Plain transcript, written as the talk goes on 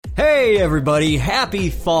Hey everybody,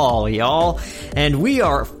 happy fall, y'all. And we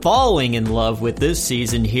are falling in love with this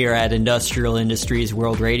season here at Industrial Industries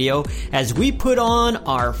World Radio as we put on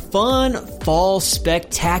our fun fall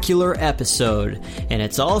spectacular episode. And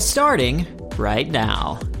it's all starting right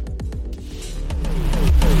now.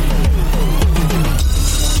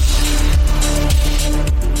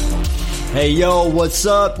 Hey yo, what's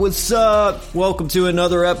up? What's up? Welcome to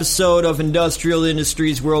another episode of Industrial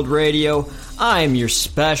Industries World Radio. I'm your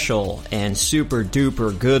special and super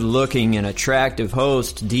duper good looking and attractive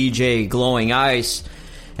host, DJ Glowing Ice.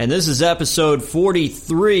 And this is episode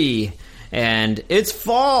 43. And it's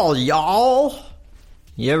fall, y'all.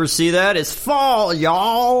 You ever see that? It's fall,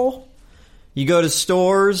 y'all. You go to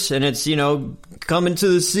stores and it's, coming to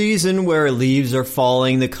the season where leaves are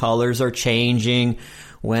falling, the colors are changing.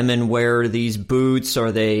 Women wear these boots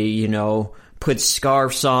or they, put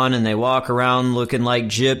scarves on and they walk around looking like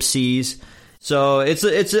gypsies. So it's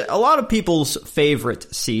a lot of people's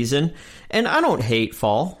favorite season. And I don't hate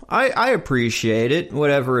fall. I appreciate it,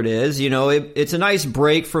 whatever it is. It's a nice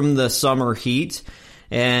break from the summer heat.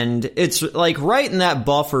 And it's like right in that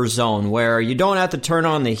buffer zone where you don't have to turn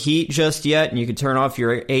on the heat just yet and you can turn off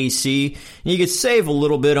your AC and you can save a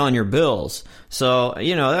little bit on your bills. So,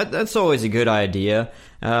 that's always a good idea.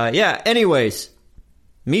 Anyways,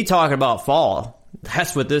 me talking about fall,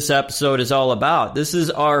 that's what this episode is all about. This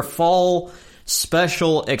is our fall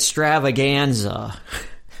special extravaganza,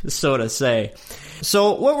 so to say.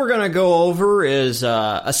 So what we're going to go over is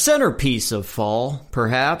a centerpiece of fall,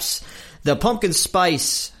 perhaps. The pumpkin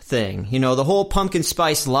spice thing, the whole pumpkin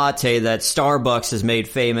spice latte that Starbucks has made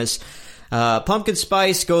famous. Pumpkin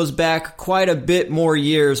spice goes back quite a bit more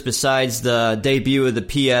years besides the debut of the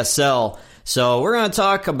PSL. So we're going to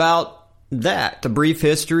talk about that, the brief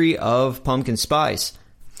history of pumpkin spice.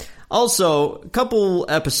 Also, a couple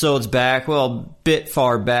episodes back, bit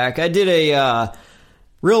far back, I did a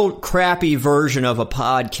real crappy version of a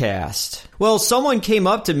podcast. Well, someone came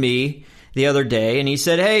up to me the other day and he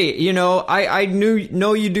said, "Hey, I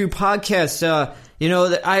know you do podcasts. That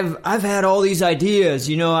I've had all these ideas.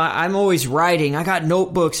 I'm always writing. I got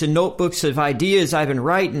notebooks and notebooks of ideas I've been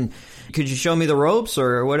writing. Could you show me the ropes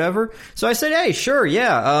or whatever?" So I said, "Hey, sure,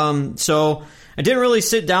 yeah." So I didn't really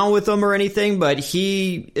sit down with him or anything, but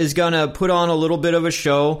he is gonna put on a little bit of a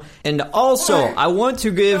show. And also, I want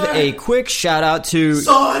to give a quick shout out to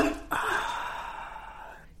Son.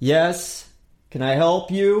 Yes, can I help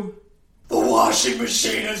you? The washing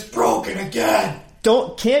machine is broken again.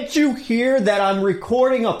 Can't you hear that I'm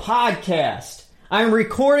recording a podcast? I'm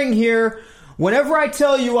recording here. Whenever I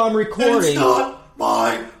tell you I'm recording... It's not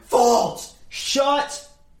my fault. Shut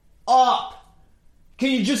up.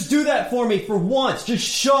 Can you just do that for me for once? Just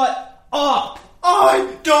shut up.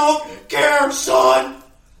 I don't care, son.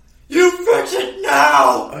 You fix it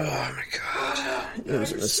now. Oh my god. It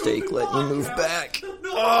was a mistake letting you move back.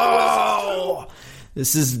 Oh.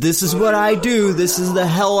 This is what I do. This is the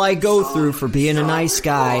hell I go through for being a nice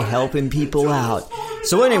guy, helping people out.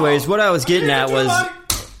 So anyways, what I was getting at was...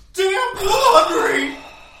 Damn laundry!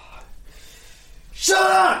 Shut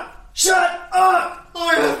up! Shut up!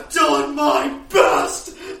 I have done my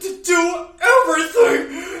best to do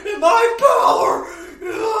everything in my power!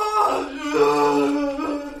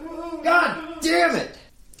 God damn it!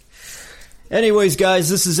 Anyways, guys,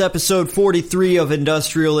 this is episode 43 of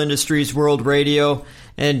Industrial Industries World Radio,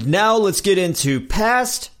 and now let's get into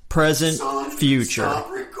past, present, future.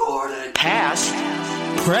 Stop recording. Past,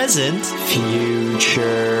 present,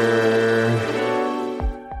 future.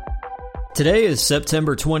 Today is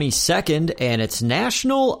September 22nd, and it's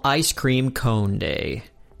National Ice Cream Cone Day.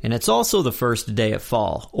 And it's also the first day of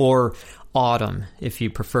fall, or autumn, if you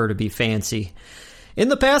prefer to be fancy. In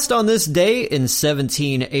the past on this day, in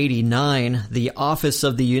 1789, the office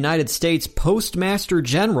of the United States Postmaster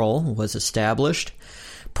General was established.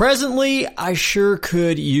 Presently, I sure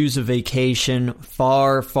could use a vacation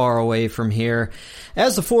far, far away from here,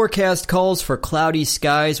 as the forecast calls for cloudy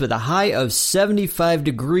skies with a high of 75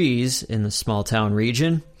 degrees in the small-town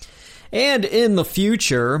region. And in the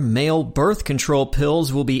future, male birth control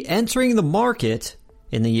pills will be entering the market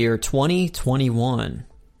in the year 2021.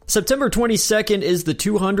 September 22nd is the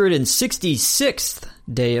 266th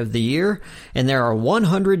day of the year, and there are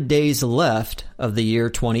 100 days left of the year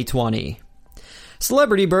 2020.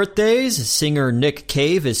 Celebrity birthdays: singer Nick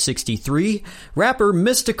Cave is 63, rapper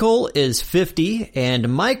Mystical is 50,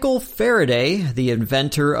 and Michael Faraday, the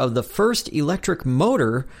inventor of the first electric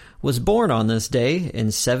motor, was born on this day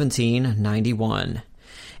in 1791.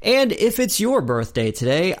 And if it's your birthday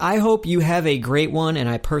today, I hope you have a great one, and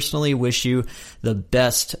I personally wish you the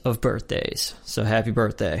best of birthdays. So happy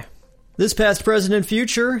birthday. This Past, Present, and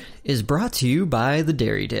Future is brought to you by the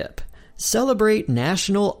Dairy Dip. Celebrate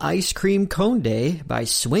National Ice Cream Cone Day by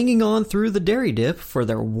swinging on through the Dairy Dip for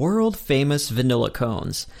their world-famous vanilla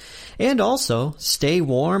cones. And also, stay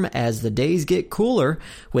warm as the days get cooler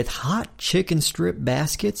with hot chicken strip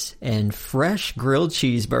baskets and fresh grilled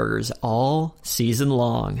cheeseburgers all season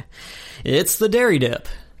long. It's the Dairy Dip,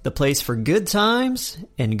 the place for good times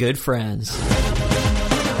and good friends.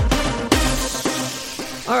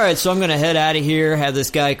 Alright, so I'm going to head out of here, have this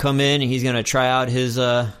guy come in, and he's going to try out his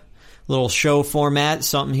little show format,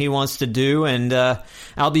 something he wants to do, and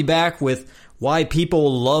I'll be back with why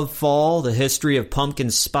people love fall, the history of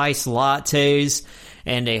pumpkin spice lattes,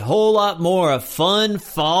 and a whole lot more of fun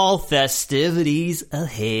fall festivities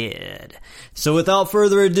ahead. So without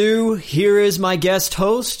further ado, here is my guest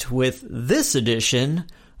host with this edition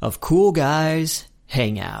of Cool Guys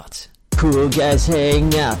Hangout. Cool guys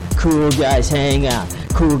hang out, cool guys hang out,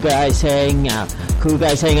 cool guys hang out, cool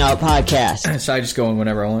guys hang out podcast. So I just go in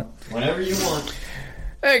whenever I want. Whenever you want.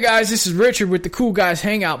 Hey guys, this is Richard with the Cool Guys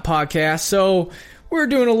Hangout podcast. So we're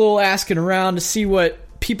doing a little asking around to see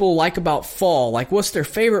what people like about fall. Like, what's their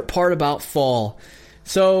favorite part about fall?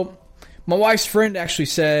 So my wife's friend actually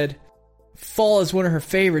said fall is one of her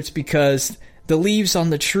favorites because the leaves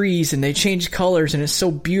on the trees and they change colors and it's so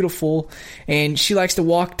beautiful, and she likes to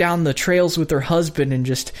walk down the trails with her husband and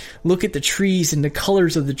just look at the trees and the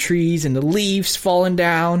colors of the trees and the leaves falling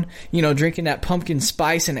down, you know, drinking that pumpkin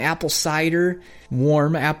spice and apple cider,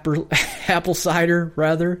 warm apple cider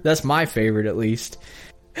rather. That's my favorite, at least.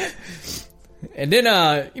 And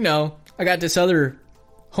then you know, I got this other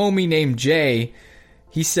homie named Jay.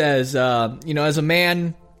 He says, you know, as a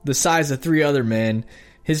man the size of 3 other men,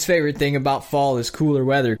 his favorite thing about fall is cooler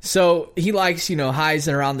weather. So he likes, you know, highs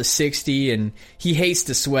in around the 60, and he hates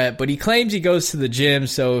to sweat, but he claims he goes to the gym,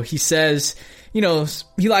 so he says, you know,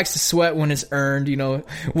 he likes to sweat when it's earned, you know,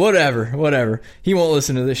 whatever. He won't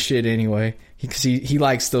listen to this shit anyway, because he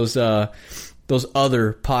likes those other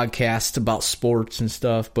podcasts about sports and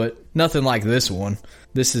stuff, but nothing like this one.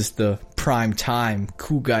 This is the prime time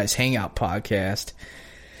Cool Guys Hangout podcast.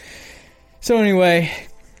 So anyway,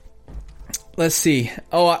 let's see.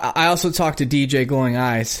 Oh, I also talked to DJ Glowing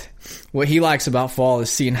Eyes. What he likes about fall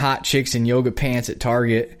is seeing hot chicks in yoga pants at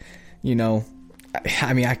Target. You know,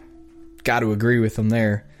 I mean, I got to agree with him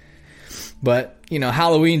there. But, you know,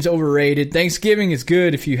 Halloween's overrated. Thanksgiving is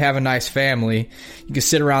good if you have a nice family. You can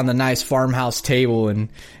sit around the nice farmhouse table and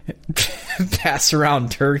pass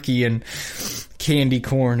around turkey and candy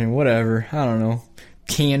corn and whatever. I don't know.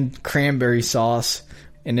 Canned cranberry sauce.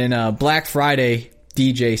 And then Black Friday,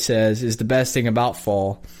 DJ says, is the best thing about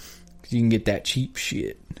fall. You can get that cheap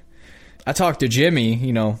shit. I talked to Jimmy,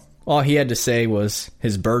 you know, all he had to say was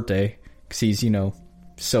his birthday, because he's, you know,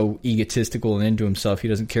 so egotistical and into himself, he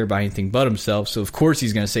doesn't care about anything but himself, so of course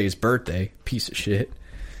he's going to say his birthday. Piece of shit.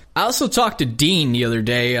 I also talked to Dean the other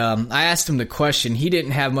day. I asked him the question. He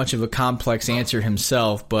didn't have much of a complex answer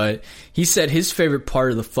himself, but he said his favorite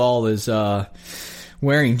part of the fall is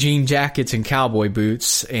wearing jean jackets and cowboy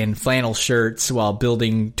boots and flannel shirts while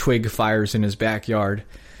building twig fires in his backyard.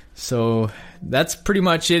 So that's pretty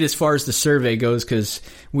much it as far as the survey goes, because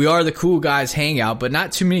we are the Cool Guys Hangout, but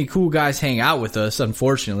not too many cool guys hang out with us,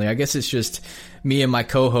 unfortunately. I guess it's just me and my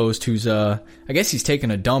co-host who's, I guess he's taking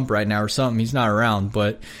a dump right now or something. He's not around,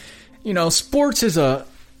 but, you know, sports is a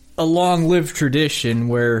long-lived tradition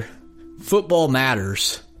where football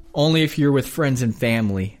matters only if you're with friends and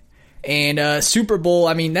family. And Super Bowl,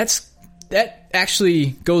 I mean, that actually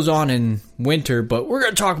goes on in winter, but we're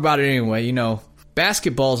going to talk about it anyway. You know,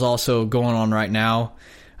 basketball's also going on right now.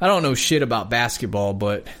 I don't know shit about basketball,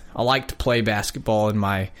 but I like to play basketball in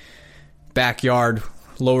my backyard,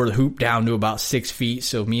 lower the hoop down to about 6 feet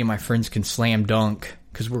so me and my friends can slam dunk,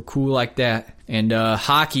 because we're cool like that. And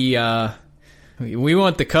hockey, we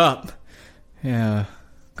want the cup. Yeah,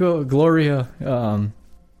 go Gloria.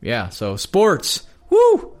 Yeah, so sports.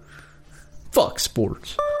 Woo! Fuck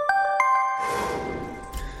sports.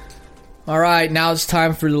 Alright, now it's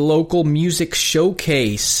time for the local music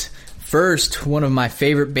showcase. First, one of my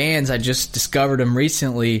favorite bands, I just discovered them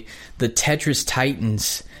recently, the Tetris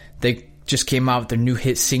Titans. They just came out with their new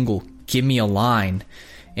hit single, Give Me a Line.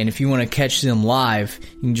 And if you want to catch them live,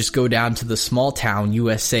 you can just go down to the Small Town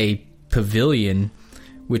USA Pavilion,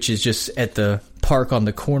 which is just at the park on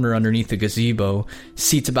the corner underneath the gazebo.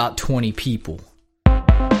 Seats about 20 people.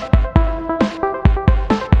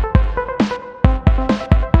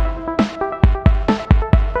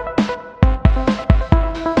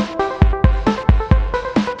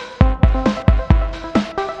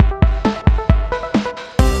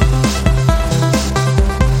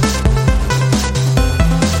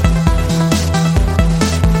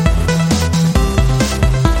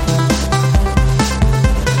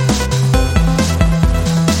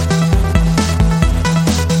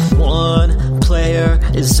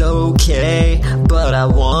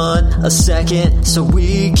 second so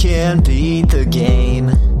we can beat the game.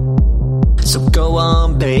 So go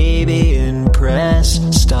on, baby, and press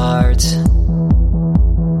start.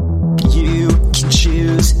 You can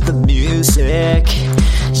choose the music,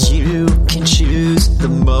 you can choose the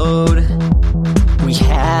mode. We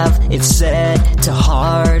have it set to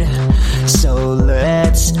hard, so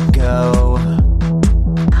let's go.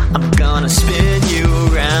 I'm gonna spin you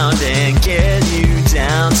around and get you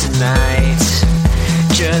down tonight.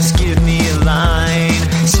 Just give me a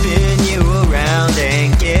line, spin you around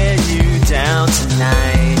and get you down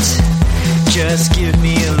tonight. Just give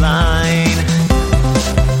me a line.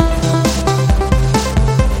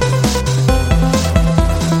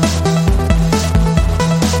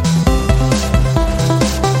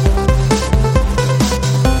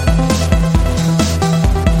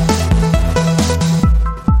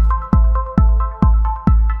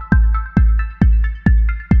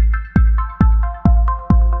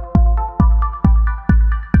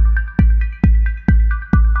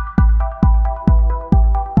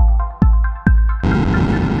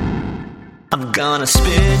 I'm gonna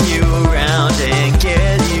spin you around and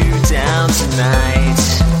get you down tonight.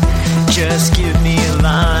 Just give me a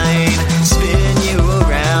line, spin you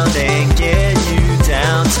around and get you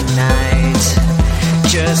down tonight.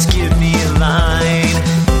 Just give me a line.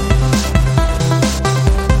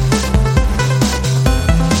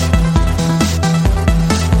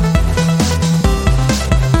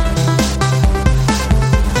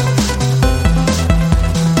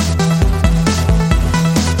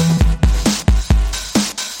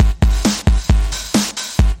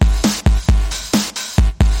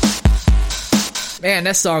 Man,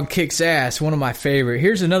 that song kicks ass. One of my favorite.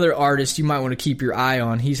 Here's another artist you might want to keep your eye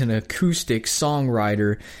on. He's an acoustic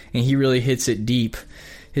songwriter, and he really hits it deep.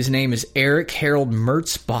 His name is Eric Harold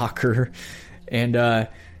Mertzbacher, and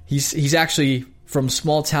he's actually from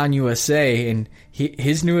Small Town USA, and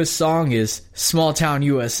his newest song is Small Town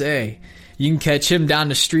USA. You can catch him down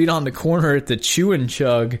the street on the corner at the Chew and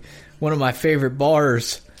Chug, one of my favorite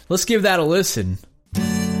bars. Let's give that a listen.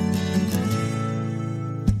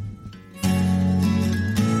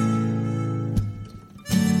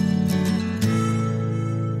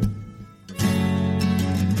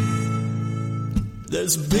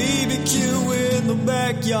 There's BBQ in the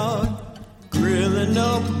backyard, grilling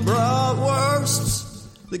up bratwursts.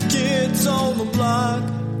 The kids on the block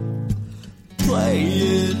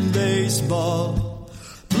playing baseball.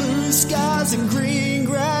 Blue skies and green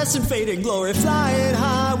grass and fading glory, flying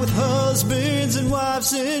high with husbands and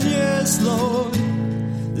wives. And yes, Lord,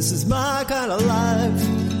 this is my kind of life.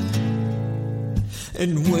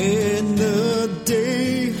 And when the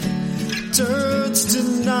day turns to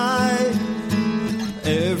night,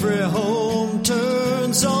 every home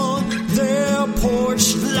turns on their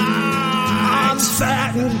porch light. I'm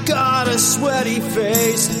fat and got a sweaty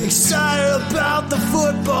face, excited about the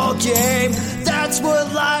football game. That's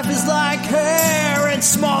what life is like here in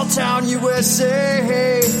small town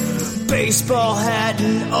USA. Baseball hat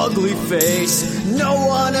and ugly face, no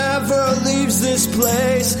one ever leaves this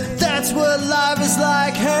place. That's what life is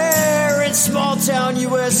like here in small town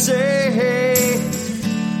USA.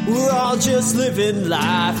 We're all just living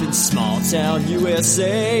life in small town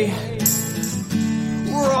USA.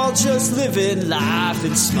 We're all just living life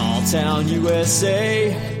in small town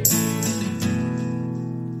USA.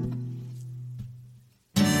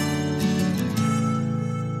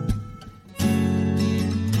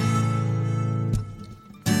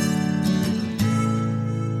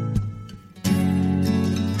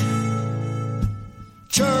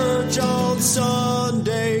 Church on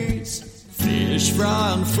Sundays, fish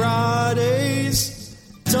fry on Fridays,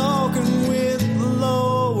 talking with a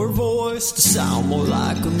lower voice to sound more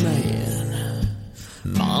like a man.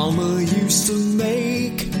 Mama used to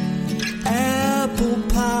make apple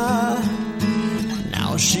pie,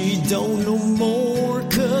 now she don't no more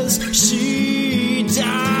 'cause she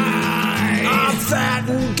died. I'm fat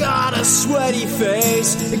and got a sweaty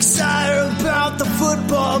face, excited about the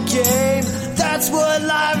football game. That's what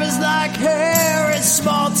life is like here in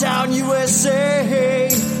small town USA.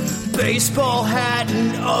 Baseball hat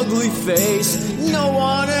and ugly face, no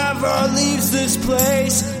one ever leaves this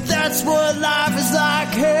place. That's what life is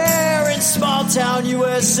like here in small town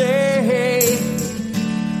USA.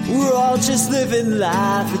 We're all just living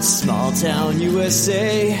life in small town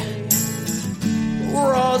USA.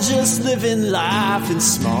 We're all just living life in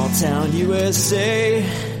small town USA.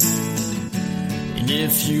 And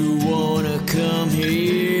if you wanna come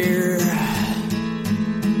here,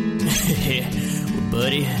 well,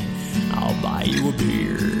 buddy, I'll buy you a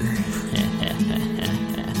beer.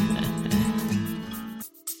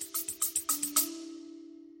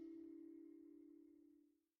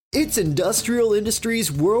 It's Industrial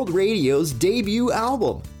Industries World Radio's debut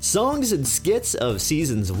album, Songs and Skits of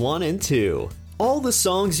Seasons 1 and 2. All the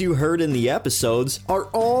songs you heard in the episodes are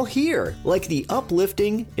all here, like the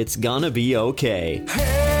uplifting It's Gonna Be Okay.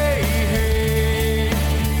 Hey, hey,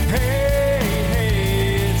 hey,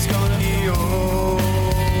 hey, it's gonna be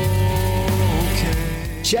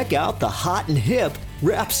okay. Check out the hot and hip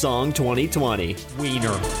Rap Song 2020.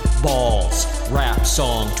 Wiener, balls, rap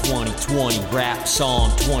song 2020, rap song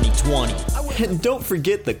 2020. And don't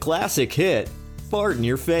forget the classic hit, Fart in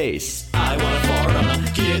Your Face. I wanna fart on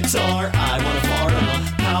a guitar, I wanna fart on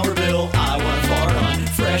a power bill, I wanna fart on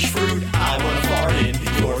fresh fruit, I wanna fart in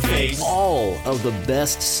your face. All of the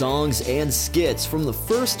best songs and skits from the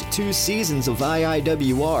first 2 seasons of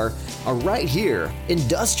IIWR are right here.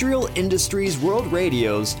 Industrial Industries World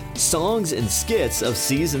Radio's Songs and Skits of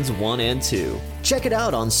Seasons 1 and 2. Check it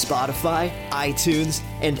out on Spotify, iTunes,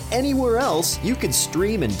 and anywhere else you can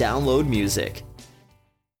stream and download music.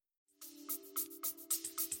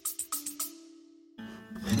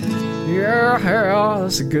 Yeah,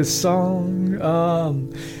 that's a good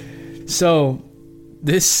song. So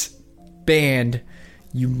this band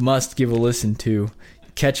you must give a listen to.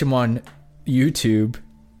 Catch them on YouTube,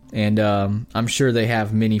 and I'm sure they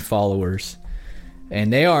have many followers.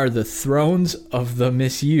 And they are the Thrones of the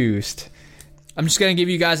Misused. I'm just gonna give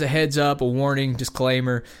you guys a heads up, a warning,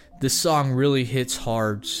 disclaimer. This song really hits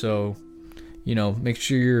hard, so make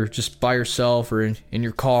sure you're just by yourself or in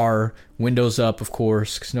your car, windows up, of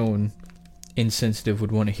course, because no one insensitive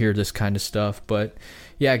would want to hear this kind of stuff. But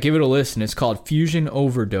yeah, give it a listen. It's called Fusion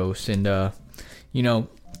Overdose, and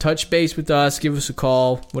touch base with us, give us a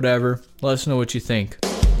call, whatever. Let us know what you think.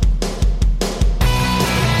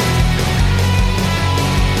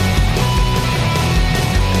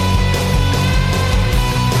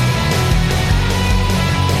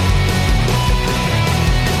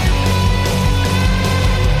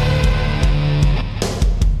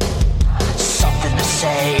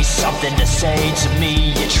 Something to say to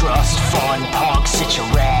me, you trust fund punk, sit your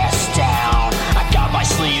ass down. I got my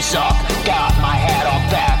sleeves up, got my hat on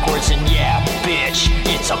backwards, and yeah, bitch,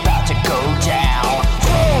 it's about to go down.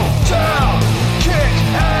 Throw down, kick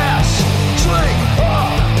ass, drink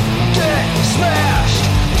up, get smashed,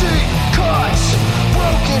 deep cuts,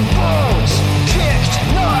 broken bones, kicked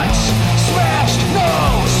nuts, smashed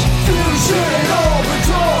nose. Fusion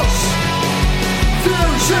overdose,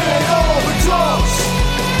 fusion overdose.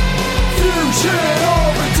 Fusion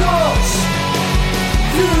overdose!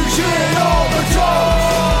 Fusion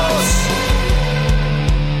overdose!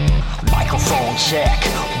 Microphone check,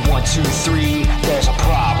 1, 2, 3. There's a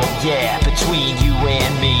problem, yeah, between you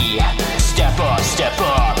and me. Step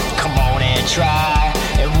up, come on and try.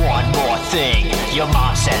 And one more thing, your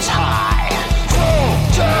mom says hi. Throw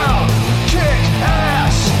down, kick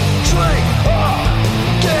ass, drink up,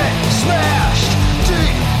 get smashed,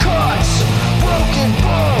 deep cuts, broken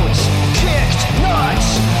bones, kicked nuts,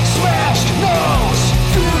 smashed nose.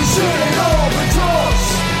 Fusion overdose!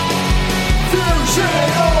 Fusion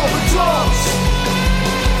overdose!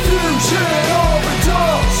 Fusion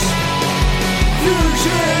overdose!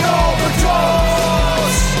 Fusion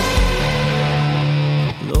overdose!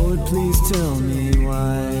 Lord, please tell me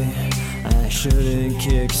why I shouldn't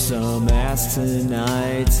kick some ass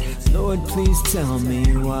tonight. Lord, please tell me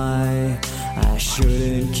why I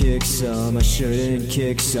shouldn't kick some, I shouldn't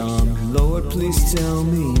kick some. Lord, please tell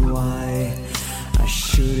me why I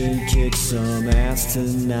shouldn't kick some ass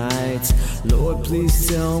tonight. Lord, please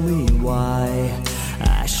tell me why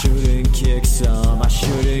I shouldn't kick some, I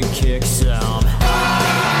shouldn't kick some.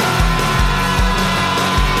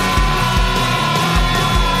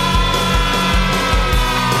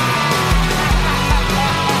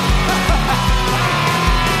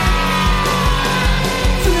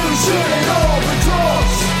 Fusion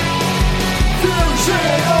overdose!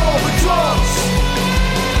 Fusion overdose!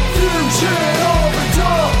 Fusion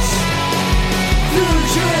overdose!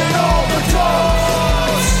 Fusion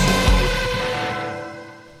overdose!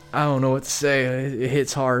 I don't know what to say. It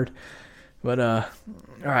hits hard. But,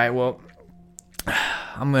 alright, well,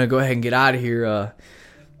 I'm going to go ahead and get out of here.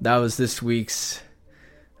 That was this week's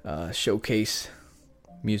showcase,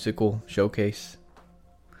 musical showcase.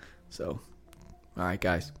 So, alright,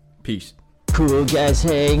 guys. Peace. Cool guys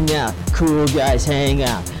hang out, cool guys hang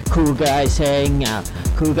out, cool guys hang out,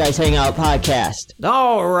 cool guys hang out podcast.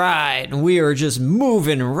 All right, we are just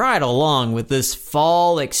moving right along with this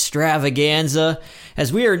fall extravaganza,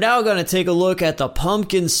 as we are now going to take a look at the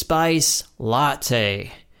pumpkin spice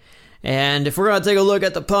latte. And if we're going to take a look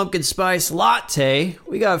at the pumpkin spice latte,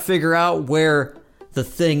 we got to figure out where the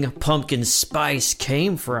thing pumpkin spice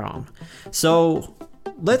came from. So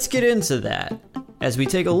let's get into that as we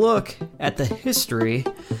take a look at the history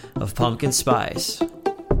of pumpkin spice.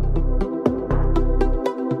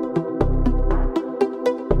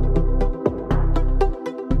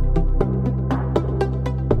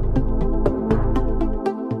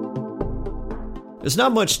 There's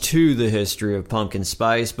not much to the history of pumpkin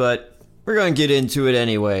spice, but we're going to get into it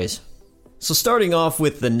anyways. So starting off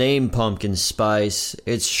with the name pumpkin spice,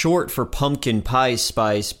 it's short for pumpkin pie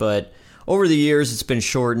spice, but over the years it's been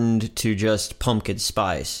shortened to just pumpkin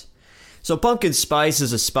spice. So pumpkin spice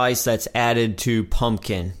is a spice that's added to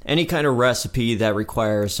pumpkin, any kind of recipe that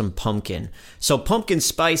requires some pumpkin. So pumpkin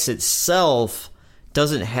spice itself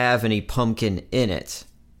doesn't have any pumpkin in it.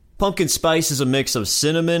 Pumpkin spice is a mix of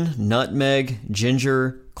cinnamon, nutmeg,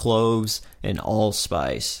 ginger, cloves, and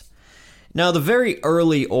allspice. Now, the very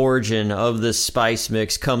early origin of this spice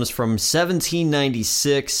mix comes from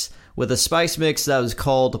 1796 with a spice mix that was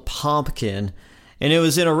called pumpkin, and it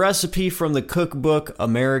was in a recipe from the cookbook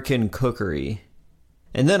American Cookery.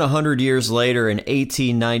 And then 100 years later in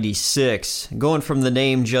 1896, going from the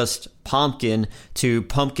name just pumpkin to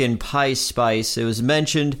pumpkin pie spice, it was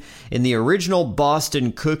mentioned in the original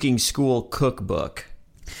Boston Cooking School cookbook.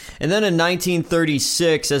 And then in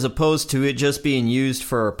 1936, as opposed to it just being used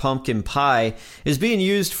for pumpkin pie, is being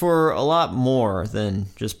used for a lot more than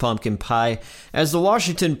just pumpkin pie, as the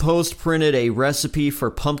Washington Post printed a recipe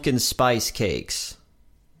for pumpkin spice cakes.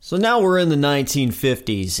 So now we're in the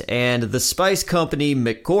 1950s, and the spice company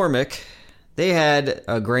McCormick, they had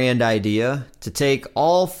a grand idea to take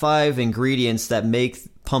all 5 ingredients that make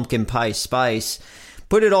pumpkin pie spice,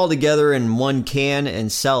 put it all together in one can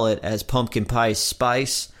and sell it as pumpkin pie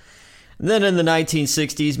spice. And then in the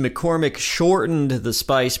 1960s, McCormick shortened the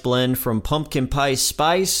spice blend from pumpkin pie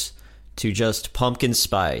spice to just pumpkin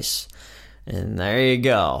spice. And there you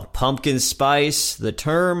go, pumpkin spice, the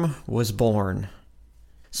term was born.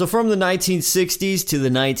 So from the 1960s to the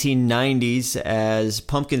 1990s, as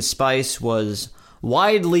pumpkin spice was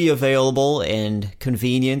widely available and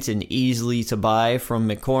convenient and easily to buy from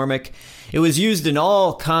McCormick, it was used in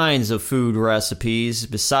all kinds of food recipes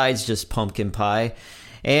besides just pumpkin pie.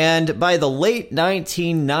 And by the late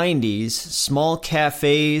 1990s, small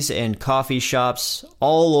cafes and coffee shops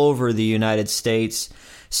all over the United States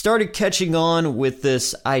started catching on with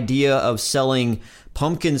this idea of selling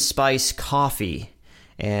pumpkin spice coffee.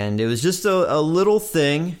 And it was just a little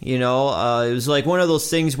thing, you know, it was like one of those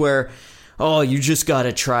things where, oh, you just got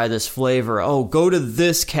to try this flavor. Oh, go to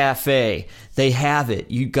this cafe. They have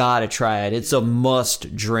it. You got to try it. It's a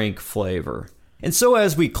must-drink flavor. And so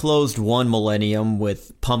as we closed one millennium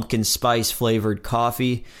with pumpkin spice flavored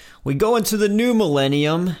coffee, we go into the new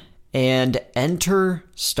millennium and enter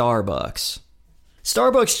Starbucks.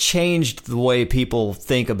 Starbucks changed the way people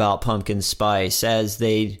think about pumpkin spice as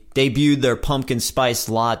they debuted their pumpkin spice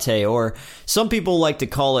latte, or some people like to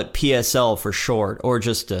call it PSL for short, or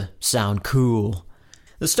just to sound cool.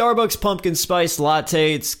 The Starbucks pumpkin spice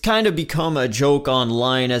latte, it's kind of become a joke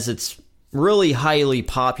online as it's really highly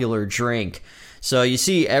popular drink. So you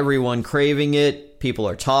see everyone craving it, people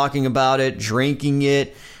are talking about it, drinking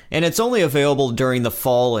it, and it's only available during the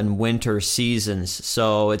fall and winter seasons.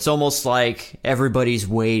 So it's almost like everybody's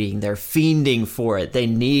waiting. They're fiending for it. They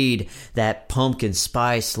need that pumpkin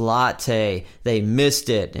spice latte. They missed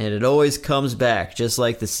it, and it always comes back, just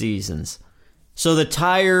like the seasons. So the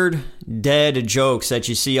tired, dead jokes that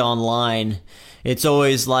you see online, it's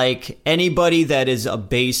always like anybody that is a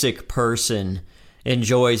basic person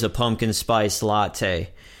enjoys a pumpkin spice latte.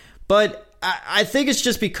 But I think it's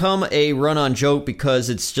just become a run-on joke because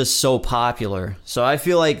it's just so popular. So I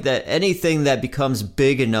feel like that anything that becomes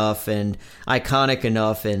big enough and iconic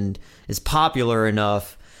enough and is popular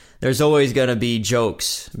enough, there's always going to be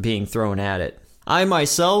jokes being thrown at it. I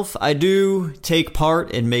myself, I do take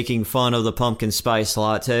part in making fun of the pumpkin spice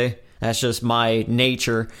latte. That's just my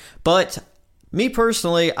nature. But me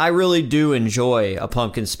personally, I really do enjoy a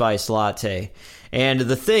pumpkin spice latte. And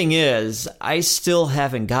the thing is, I still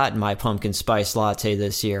haven't gotten my pumpkin spice latte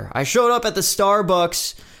this year. I showed up at the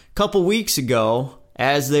Starbucks a couple weeks ago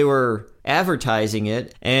as they were advertising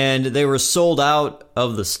it, and they were sold out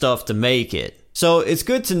of the stuff to make it. So it's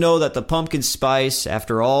good to know that the pumpkin spice,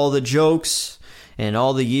 after all the jokes and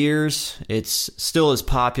all the years, it's still as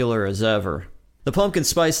popular as ever. The pumpkin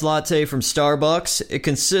spice latte from Starbucks, it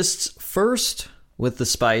consists first with the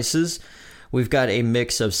spices. We've got a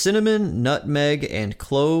mix of cinnamon, nutmeg, and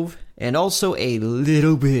clove, and also a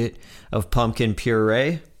little bit of pumpkin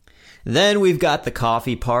puree. Then we've got the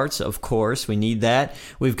coffee parts, of course, we need that.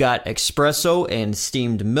 We've got espresso and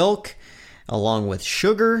steamed milk, along with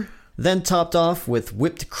sugar. then topped off with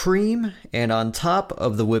whipped cream, and on top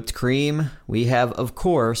of the whipped cream, we have, of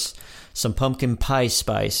course, some pumpkin pie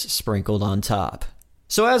spice sprinkled on top.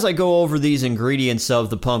 So as I go over these ingredients of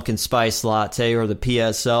the pumpkin spice latte, or the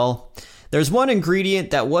PSL, there's one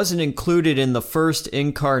ingredient that wasn't included in the first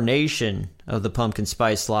incarnation of the pumpkin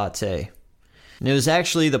spice latte. And it was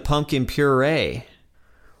actually the pumpkin puree.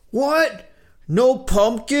 What? No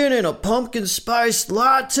pumpkin in a pumpkin spice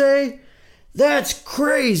latte? That's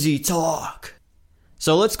crazy talk.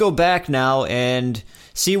 So let's go back now and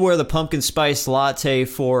see where the pumpkin spice latte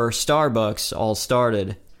for Starbucks all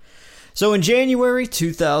started. So in January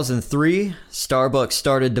 2003, Starbucks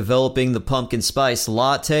started developing the pumpkin spice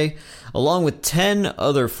latte along with 10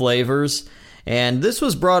 other flavors, and this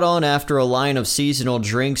was brought on after a line of seasonal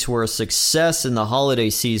drinks were a success in the holiday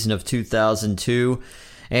season of 2002.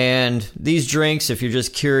 And these drinks, if you're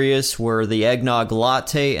just curious, were the eggnog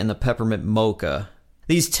latte and the peppermint mocha.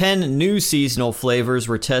 These 10 new seasonal flavors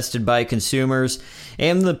were tested by consumers,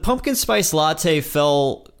 and the pumpkin spice latte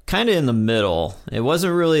fell kind of in the middle. It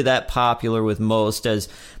wasn't really that popular with most, as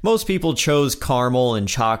most people chose caramel and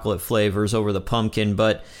chocolate flavors over the pumpkin,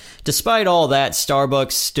 but despite all that,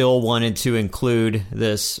 Starbucks still wanted to include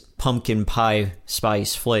this pumpkin pie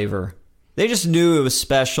spice flavor. They just knew it was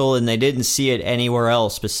special, and they didn't see it anywhere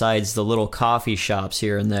else besides the little coffee shops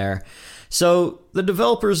here and there. So the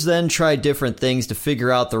developers then tried different things to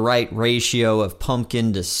figure out the right ratio of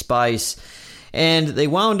pumpkin to spice, and they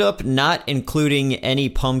wound up not including any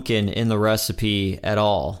pumpkin in the recipe at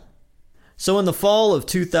all. So in the fall of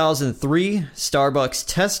 2003, Starbucks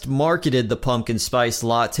test marketed the pumpkin spice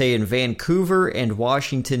latte in Vancouver and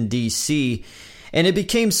Washington, D.C., and it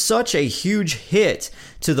became such a huge hit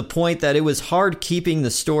to the point that it was hard keeping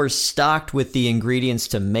the stores stocked with the ingredients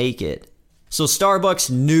to make it. So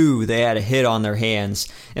Starbucks knew they had a hit on their hands,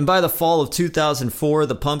 and by the fall of 2004,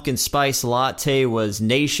 the pumpkin spice latte was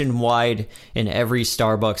nationwide in every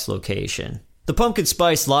Starbucks location. The pumpkin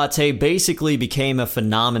spice latte basically became a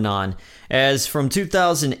phenomenon, as from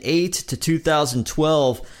 2008 to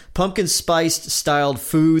 2012, pumpkin spiced styled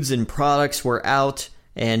foods and products were out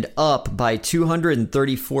and up by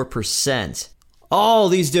 234%. All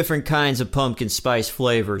these different kinds of pumpkin spice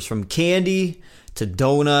flavors, from candy to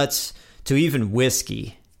donuts to even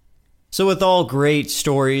whiskey. So with all great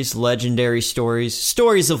stories, legendary stories,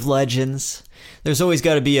 stories of legends, there's always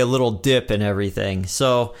got to be a little dip in everything.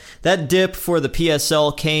 So that dip for the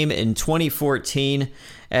PSL came in 2014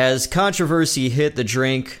 as controversy hit the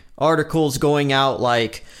drink. Articles going out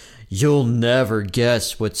like, "You'll never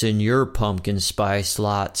guess what's in your pumpkin spice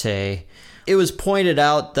latte." It was pointed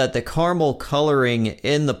out that the caramel coloring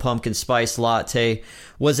in the pumpkin spice latte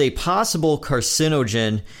was a possible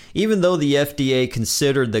carcinogen, even though the FDA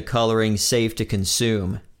considered the coloring safe to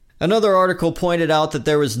consume. Another article pointed out that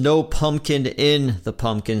there was no pumpkin in the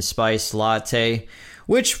pumpkin spice latte,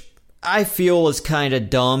 which I feel was kind of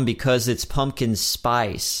dumb because it's pumpkin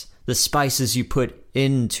spice, the spices you put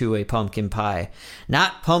into a pumpkin pie,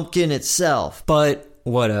 not pumpkin itself, but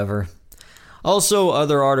whatever. Also,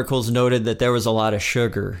 other articles noted that there was a lot of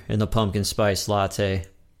sugar in the pumpkin spice latte.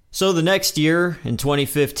 So the next year, in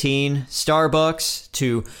 2015, Starbucks,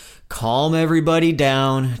 to calm everybody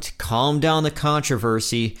down, to calm down the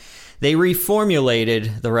controversy, they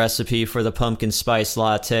reformulated the recipe for the pumpkin spice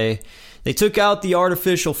latte. They took out the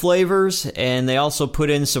artificial flavors, and they also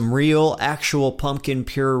put in some real, actual pumpkin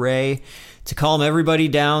puree to calm everybody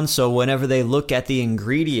down, so whenever they look at the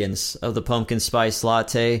ingredients of the pumpkin spice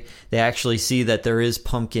latte, they actually see that there is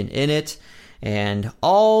pumpkin in it, and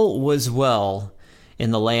all was well in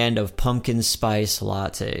the land of pumpkin spice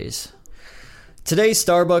lattes. Today,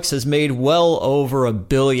 Starbucks has made well over $1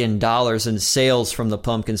 billion in sales from the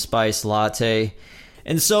pumpkin spice latte,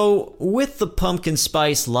 and so with the pumpkin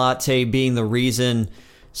spice latte being the reason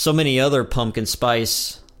so many other pumpkin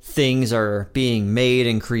spice things are being made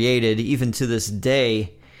and created even to this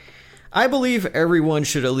day, I believe everyone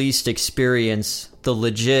should at least experience the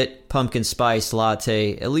legit pumpkin spice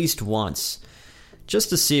latte at least once, just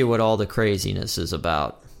to see what all the craziness is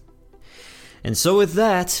about. And so with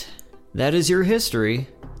that, that is your history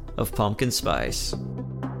of pumpkin spice.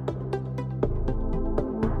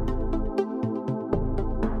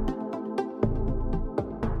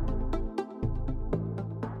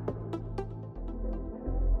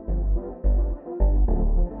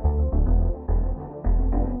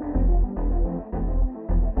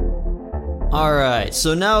 Alright,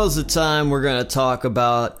 so now is the time we're going to talk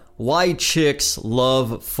about why chicks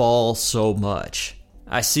love fall so much.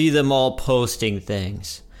 I see them all posting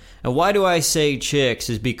things. And why do I say chicks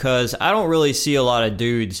is because I don't really see a lot of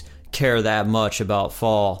dudes care that much about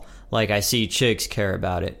fall like I see chicks care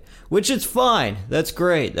about it. which is fine. That's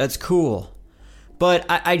great. That's cool. But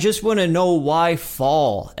I just want to know why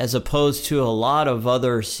fall as opposed to a lot of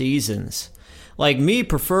other seasons. Like me,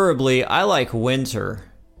 preferably, I like winter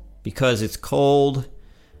because it's cold.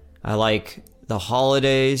 I like the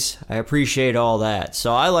holidays. I appreciate all that.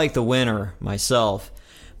 So I like the winter myself.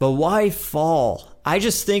 But why fall? I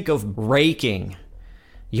just think of raking,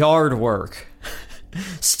 yard work,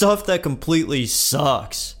 stuff that completely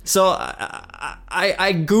sucks. So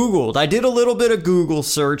I Googled. I did a little bit of Google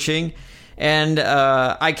searching, and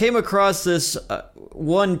I came across this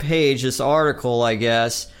one page, this article, I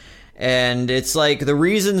guess, and it's like the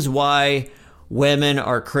reasons why women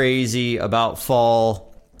are crazy about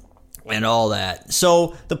fall and all that.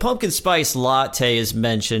 So the pumpkin spice latte is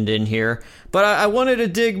mentioned in here, but I wanted to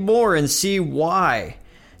dig more and see why.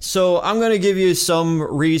 So I'm going to give you some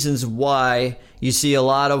reasons why you see a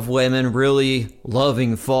lot of women really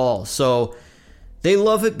loving fall. So they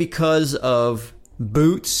love it because of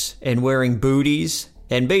boots and wearing booties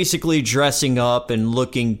and basically dressing up and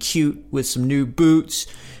looking cute with some new boots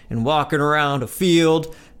and walking around a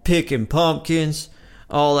field, picking pumpkins,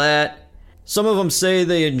 all that. Some of them say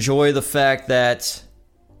they enjoy the fact that,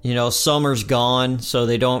 you know, summer's gone, so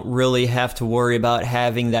they don't really have to worry about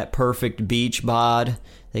having that perfect beach bod.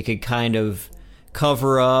 They could kind of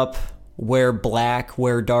cover up, wear black,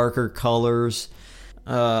 wear darker colors.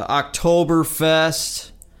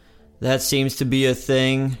 Oktoberfest, that seems to be a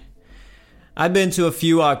thing. I've been to a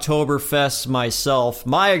few Oktoberfests myself.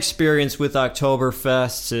 My experience with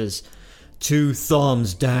Oktoberfests is 2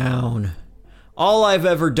 thumbs down. All I've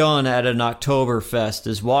ever done at an Oktoberfest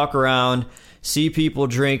is walk around, see people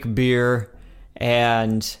drink beer,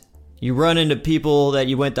 and you run into people that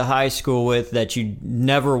you went to high school with that you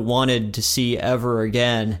never wanted to see ever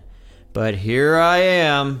again. But here I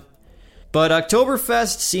am. But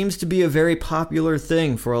Oktoberfest seems to be a very popular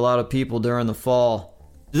thing for a lot of people during the fall.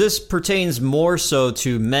 This pertains more so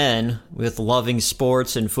to men with loving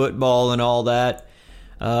sports and football and all that.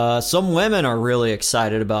 Some women are really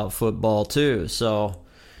excited about football too, so,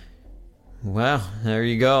 well, there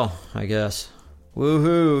you go, I guess.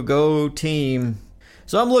 Woohoo, go team.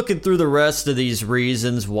 So I'm looking through the rest of these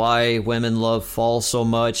reasons why women love fall so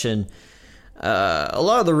much, and a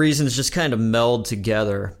lot of the reasons just kind of meld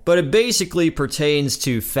together. But it basically pertains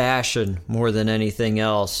to fashion more than anything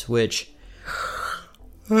else, which...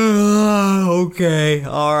 okay,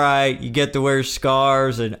 alright, you get to wear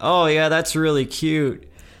scarves, and oh yeah, that's really cute.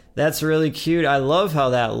 That's really cute. I love how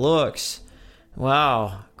that looks.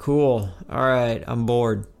 Wow, cool. Alright, I'm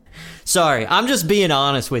bored. Sorry, I'm just being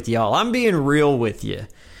honest with y'all. I'm being real with you.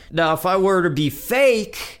 Now, if I were to be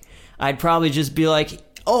fake, I'd probably just be like,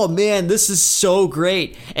 oh man, this is so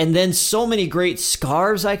great. And then so many great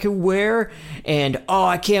scarves I could wear. And oh,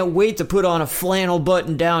 I can't wait to put on a flannel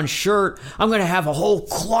button-down shirt. I'm going to have a whole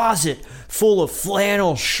closet full of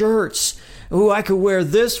flannel shirts. Ooh, I could wear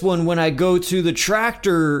this one when I go to the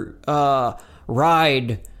tractor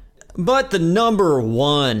ride. But the number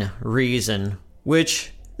one reason,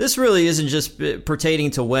 which this really isn't just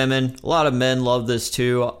pertaining to women. A lot of men love this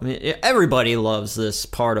too. I mean, everybody loves this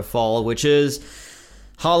part of fall, which is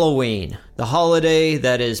Halloween. The holiday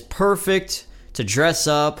that is perfect to dress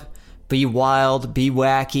up, be wild, be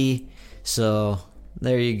wacky. So,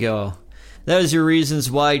 there you go. That is your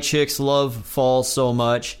reasons why chicks love fall so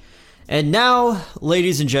much. And now,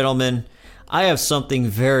 ladies and gentlemen, I have something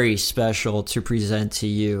very special to present to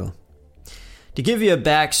you. To give you a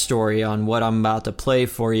backstory on what I'm about to play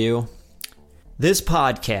for you, this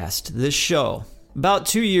podcast, this show, about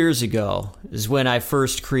 2 years ago is when I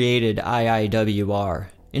first created IIWR,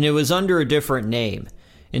 and it was under a different name,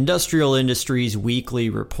 Industrial Industries Weekly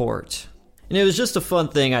Report. And it was just a fun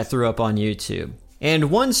thing I threw up on YouTube.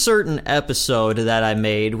 And one certain episode that I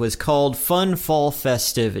made was called Fun Fall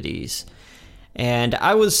Festivities. And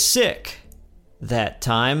I was sick that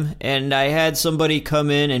time, and I had somebody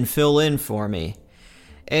come in and fill in for me.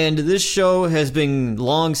 And this show has been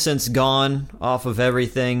long since gone off of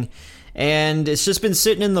everything, and it's just been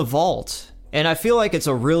sitting in the vault. And I feel like it's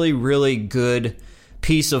a really, really good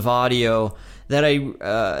piece of audio that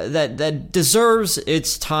that deserves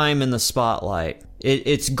its time in the spotlight.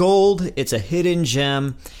 It's gold, it's a hidden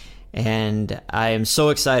gem, and I am so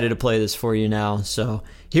excited to play this for you now. So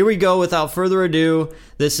here we go, without further ado.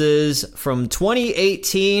 This is from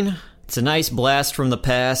 2018. It's a nice blast from the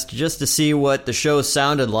past, just to see what the show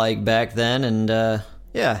sounded like back then, and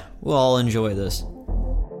yeah, we'll all enjoy this.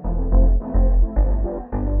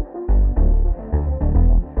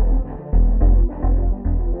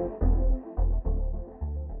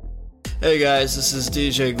 Hey guys, this is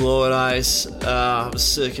DJ Glow and Ice. I'm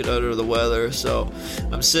sick and under the weather, so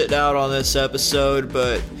I'm sitting out on this episode,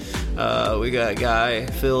 but we got a guy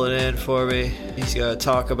filling in for me. He's going to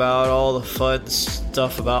talk about all the fun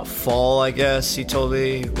stuff about fall, I guess. He told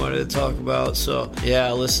me he wanted to talk about, so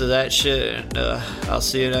yeah, listen to that shit, and I'll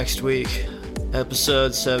see you next week.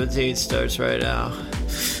 Episode 17 starts right now.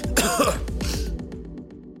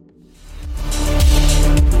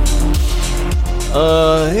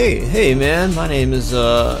 Hey man, my name is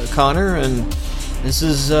Connor, and this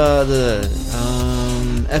is the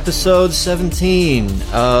episode 17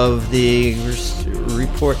 of the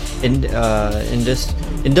report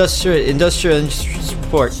industrial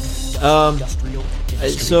report. I'm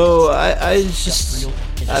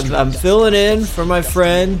filling in for my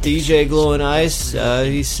friend DJ Glow and Ice.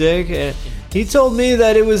 He's sick, and he told me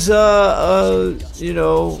that it was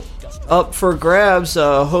up for grabs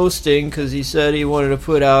hosting, because he said he wanted to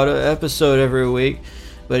put out an episode every week,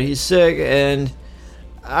 but he's sick, and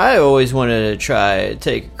I always wanted to try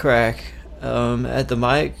take a crack at the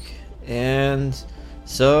mic, and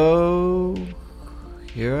so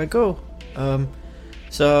here I go.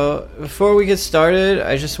 So before we get started,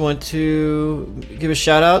 I just want to give a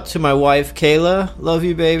shout out to my wife Kayla, love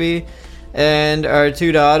you baby, and our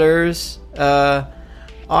two daughters,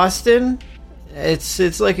 Austin.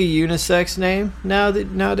 It's like a unisex name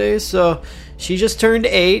nowadays. So she just turned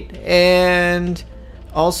 8, and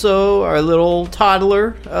also our little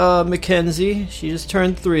toddler, Mackenzie. She just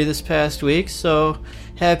turned 3 this past week. So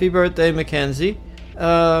happy birthday, Mackenzie.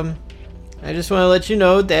 I just want to let you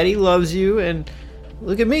know, Daddy loves you, and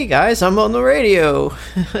look at me, guys. I'm on the radio.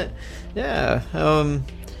 Yeah.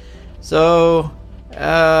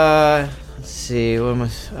 Let's see, what am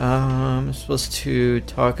I'm supposed to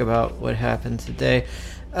talk about what happened today.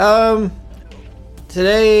 First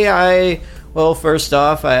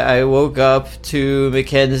off, I woke up to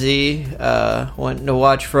Mackenzie wanting to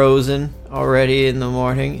watch Frozen already in the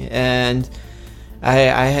morning, and I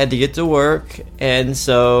had to get to work, and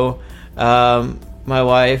so my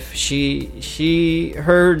wife,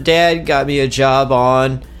 her dad got me a job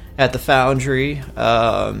on at the foundry,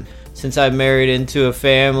 since I married into a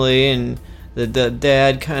family, and the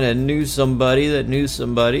dad kind of knew somebody that knew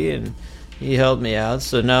somebody, and he helped me out.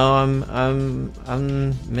 So now I'm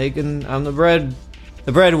the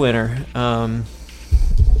breadwinner.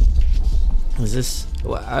 Is this?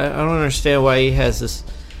 I don't understand why he has this.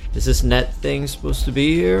 Is this net thing supposed to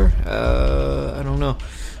be here? I don't know.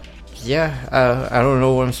 Yeah, I don't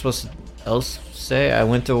know what I'm supposed to else say. I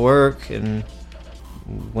went to work and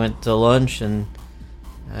went to lunch, and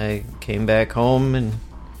I came back home and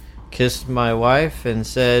kissed my wife and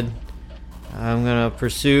said, I'm gonna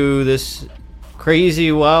pursue this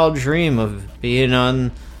crazy wild dream of being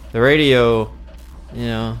on the radio.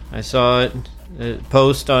 I saw it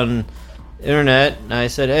post on internet, and I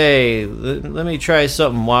said, hey, let me try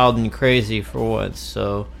something wild and crazy for once.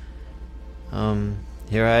 So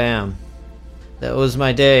here I am. That was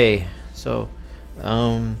my day. So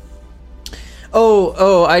I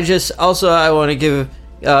want to give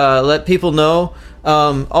let people know,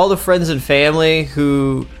 all the friends and family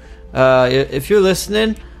who, if you're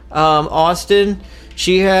listening, Austin,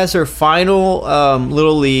 she has her final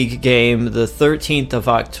Little League game the 13th of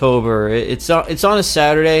October. It's on a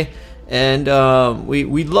Saturday, and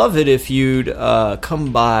we'd love it if you'd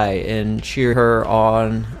come by and cheer her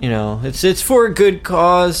on. It's for a good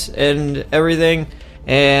cause and everything.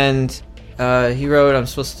 And he wrote, I'm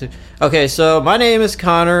supposed to... Okay, so my name is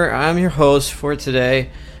Connor. I'm your host for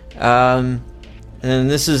today.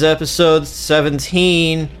 And this is episode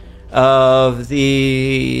 17 of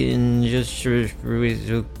the Industrial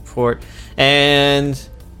Report. And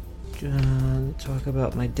talk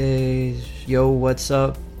about my days. Yo, what's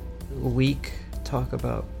up? Talk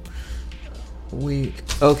about week.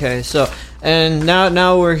 Okay, so and now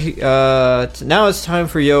now it's time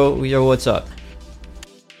for yo what's up.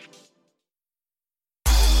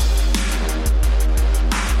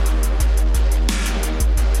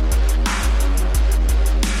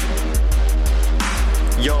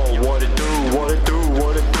 Yo, what it do?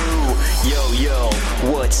 Yo,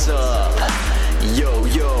 what's up? Yo,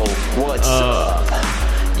 what's up?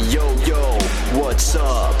 Yo, what's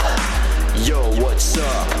up? Yo, what's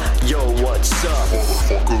up? Yo, what's up?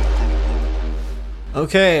 Motherfucker.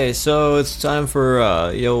 Okay, so it's time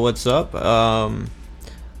for yo what's up.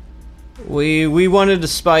 We wanted to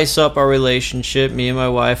spice up our relationship, me and my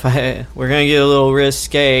wife. We're gonna get a little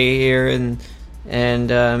risque here, and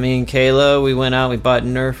me and Kayla, we went out, we bought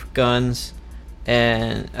Nerf guns,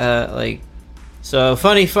 and so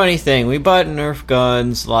funny thing, we bought Nerf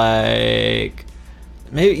guns like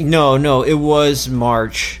Maybe no, it was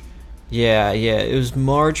March. Yeah, it was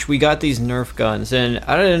March. We got these Nerf guns, and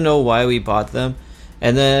I didn't know why we bought them.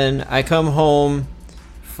 And then I come home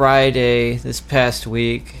Friday this past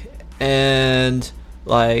week, and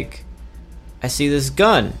like I see this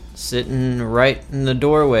gun sitting right in the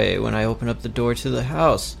doorway when I open up the door to the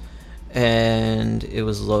house, and it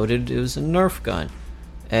was loaded. It was a Nerf gun,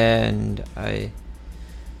 and I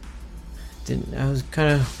was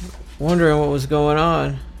kind of wondering what was going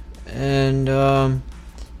on, and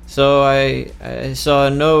so I saw a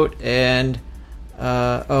note, and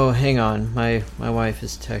oh, hang on, my wife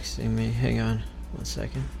is texting me. Hang on 1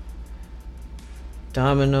 second.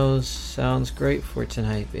 Domino's sounds great for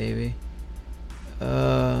tonight, baby.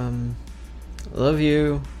 Love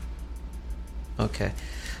you. Okay.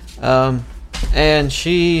 And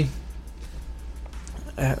she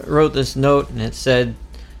wrote this note, and it said,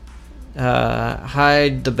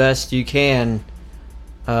 hide the best you can,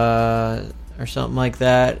 or something like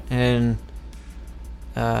that, and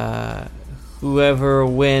whoever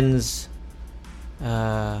wins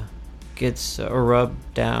gets a rub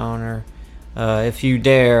down, or if you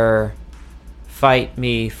dare, fight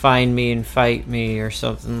me, find me and fight me, or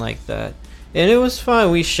something like that. And it was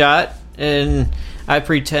fun. We shot, and I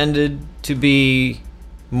pretended to be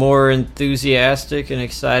more enthusiastic and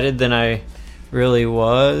excited than I really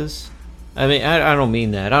was. I mean, I don't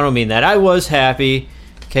mean that. I was happy.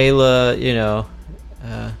 Kayla,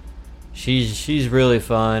 she's really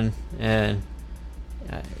fun, and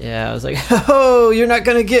yeah, I was like, ho, you're not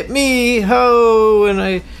gonna get me, ho, and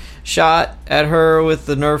I shot at her with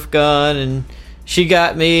the Nerf gun, and she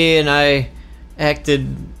got me, and I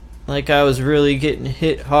acted like I was really getting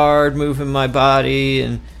hit hard, moving my body,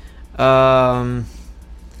 and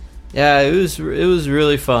yeah, it was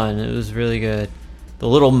really fun. It was really good. The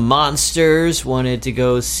little monsters wanted to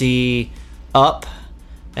go see Up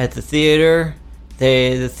at the theater.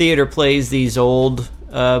 The theater plays these old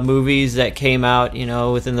movies that came out,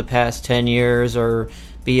 within the past 10 years or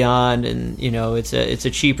beyond, and it's a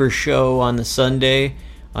cheaper show on Sunday,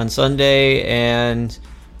 and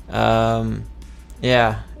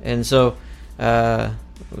yeah, and so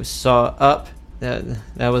we saw Up.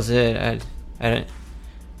 That was it. I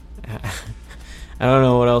don't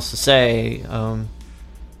know what else to say.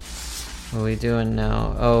 What are we doing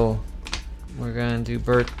now? Oh, we're gonna do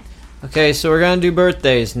Okay, so we're gonna do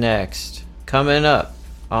birthdays next, coming up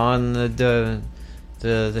on the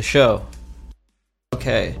show.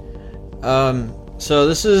 Okay, so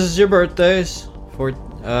this is your birthdays for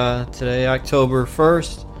today, October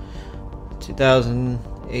 1st,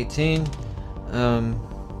 2018.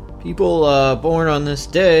 People born on this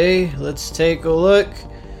day. Let's take a look.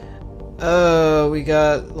 We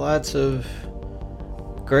got lots of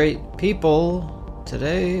great people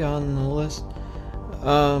today on the list.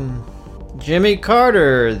 Jimmy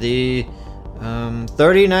Carter, the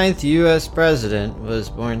 39th U.S. president, was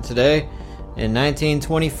born today in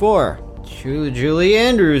 1924. Julie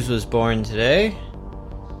Andrews was born today.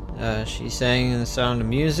 She sang in The Sound of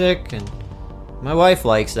Music, and my wife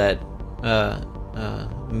likes that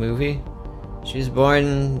movie. She was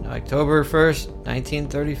born October 1st,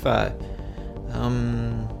 1935.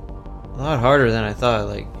 A lot harder than I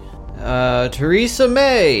thought. Theresa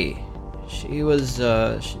May. She was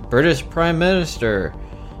British Prime Minister.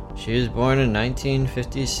 She was born in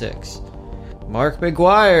 1956. Mark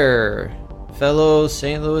McGuire, fellow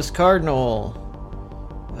St. Louis Cardinal.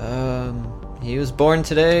 He was born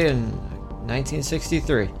today in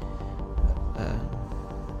 1963.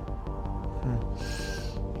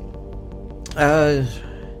 How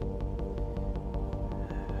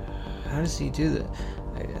does he do that?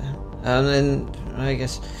 And I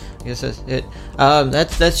guess that's it.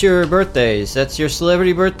 That's your birthdays. That's your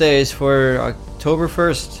celebrity birthdays for October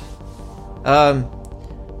 1st.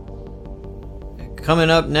 Coming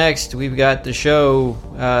up next, we've got the show.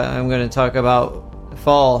 I'm going to talk about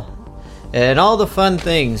fall and all the fun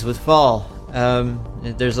things with fall.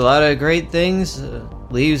 There's a lot of great things.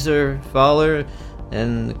 Leaves are falling,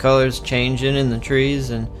 and the colors changing in the trees,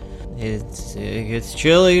 and it gets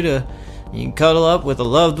chilly. You can cuddle up with a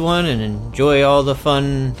loved one and enjoy all the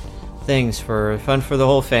fun things for the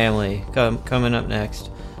whole family. Coming up next.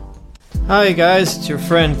 Hi guys, it's your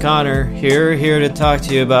friend Connor here to talk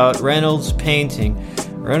to you about Reynolds Painting.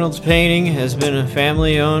 Reynolds Painting has been a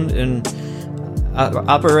family-owned and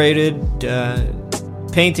operated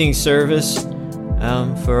painting service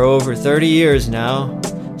for over 30 years now,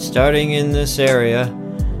 starting in this area,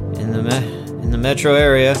 in the metro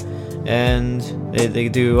area, and they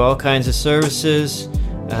do all kinds of services,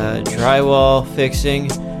 drywall fixing,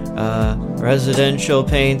 residential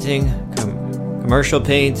painting, commercial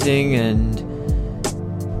painting, and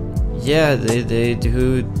yeah, they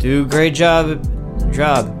do a great job.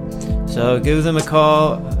 So give them a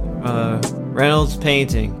call. Reynolds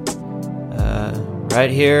Painting, right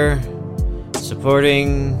here,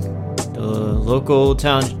 supporting the local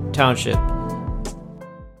township.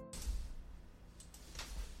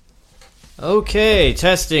 Okay,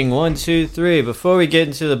 testing 1, 2, 3. Before we get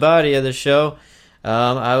into the body of the show,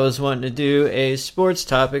 I was wanting to do a sports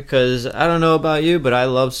topic because I don't know about you, but I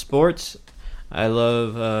love sports. I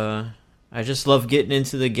just love getting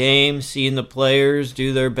into the game, seeing the players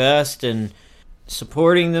do their best, and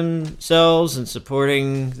supporting themselves and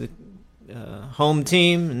supporting the home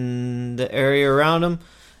team and the area around them.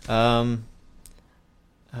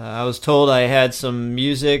 I was told I had some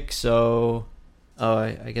music, so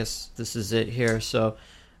I guess this is it here. So,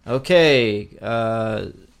 okay,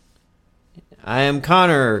 I am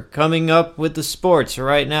Connor, coming up with the sports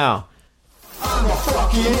right now. I'm a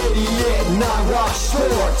fucking idiot and I watch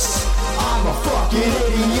sports. I'm a fucking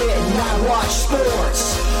idiot and I watch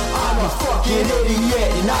sports. I'm a fucking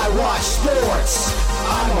idiot and I watch sports.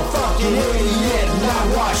 I'm a fucking idiot and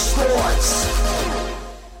I watch sports.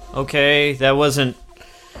 Okay, that wasn't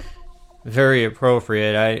very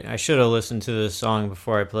appropriate. I should have listened to this song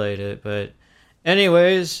before I played it, but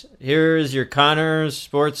anyways, here's your Connors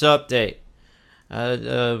sports update.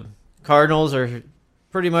 Cardinals are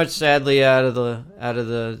pretty much sadly out of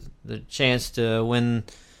the chance to win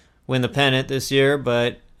the pennant this year,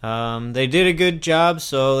 but they did a good job,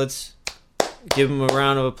 so let's give them a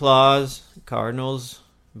round of applause. Cardinals,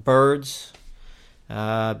 birds.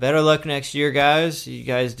 Better luck next year, guys. You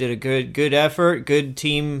guys did a good effort, good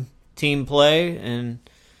team play, and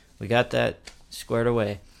we got that squared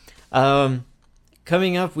away.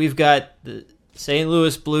 Coming up, we've got the St.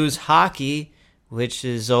 Louis Blues hockey, which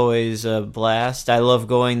is always a blast. I love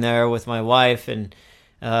going there with my wife, and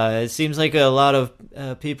it seems like a lot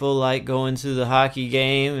of people like going to the hockey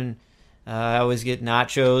game, and I always get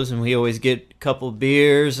nachos, and we always get a couple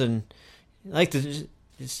beers, and I like to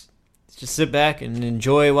just sit back and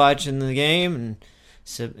enjoy watching the game, and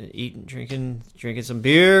eating, drinking some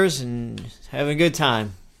beers, and having a good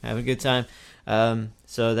time.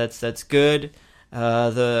 So that's good.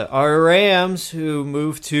 Our Rams, who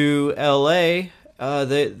moved to L.A.,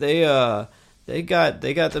 they got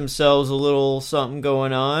themselves a little something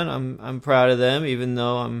going on. I'm proud of them, even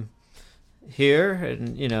though I'm here,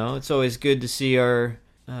 and it's always good to see our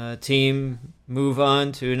team move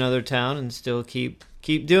on to another town and still keep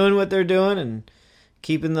doing what they're doing and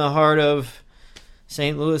keeping the heart of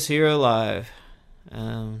St. Louis here alive,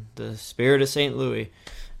 the spirit of St. Louis,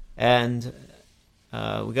 and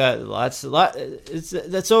we got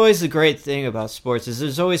that's always the great thing about sports, is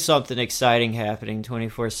there's always something exciting happening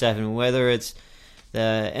 24/7, whether it's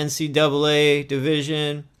the NCAA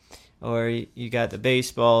division, or you got the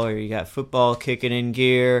baseball, or you got football kicking in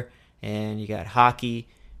gear, and you got hockey.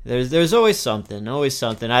 There's always something.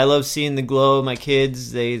 I love seeing the glow of my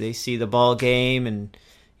kids. They see the ball game, and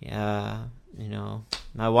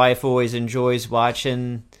my wife always enjoys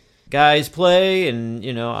watching guys play, and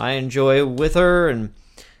I enjoy with her, and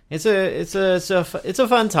it's a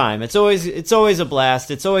fun time. It's always a blast.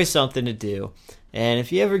 It's always something to do. And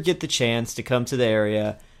if you ever get the chance to come to the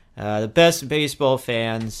area, the best baseball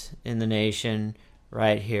fans in the nation,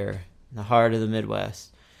 right here in the heart of the Midwest.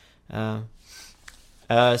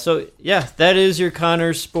 So yeah, that is your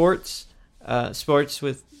Connor sports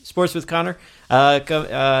with Connor.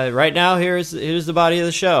 Right now, here's the body of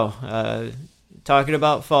the show. Talking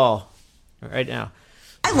about fall right now.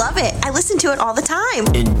 I love it. I listen to it all the time.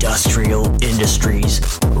 Industrial Industries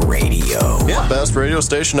Radio. Yeah, best radio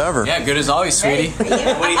station ever. Yeah, good as always, sweetie. What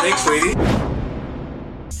do you think, sweetie?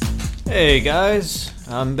 Hey guys,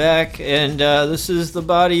 I'm back, and this is the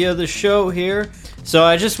body of the show here. So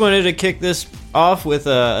I just wanted to kick this off with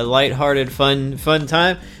a lighthearted, fun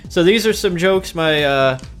time. So these are some jokes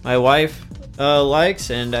my wife likes,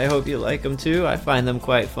 and I hope you like them too. I find them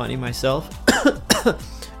quite funny myself.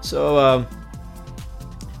 So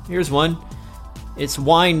here's one. It's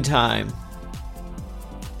wine time.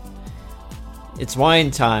 It's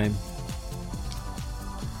wine time.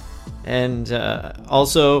 And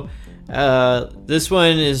also, this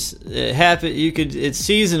one is happy. It's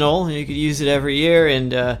seasonal. You could use it every year,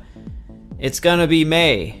 and it's gonna be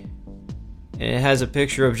May. And it has a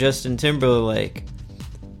picture of Justin Timberlake,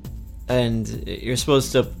 and you're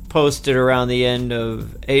supposed to post it around the end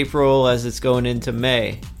of April as it's going into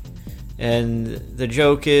May. And the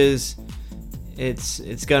joke is,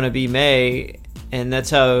 it's gonna be May, and that's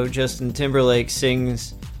how Justin Timberlake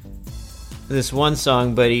sings this one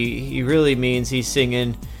song, but he really means he's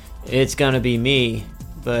singing it's gonna be me.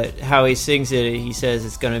 But how he sings it, he says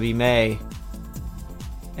it's gonna be May.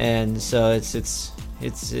 And so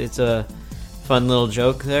it's a fun little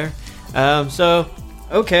joke there.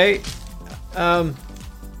 Okay.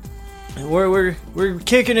 We're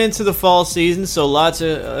kicking into the fall season, so lots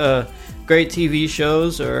of great TV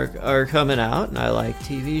shows are coming out, and I like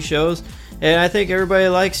TV shows, and I think everybody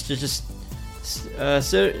likes to just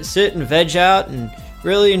sit and veg out and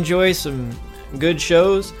really enjoy some good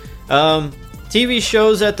shows. TV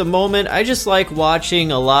shows at the moment, I just like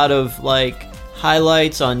watching a lot of like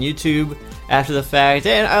highlights on YouTube after the fact,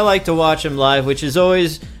 and I like to watch them live, which is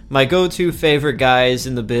always my go-to favorite guys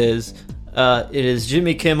in the biz. It is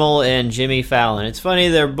Jimmy Kimmel and Jimmy Fallon. It's funny,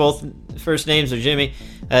 they're both first names are Jimmy,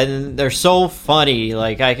 and they're so funny.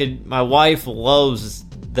 Like my wife loves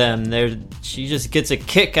them. She just gets a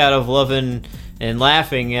kick out of loving and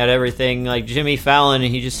laughing at everything. Like Jimmy Fallon,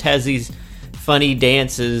 he just has these funny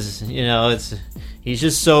dances. You know, he's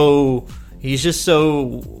just so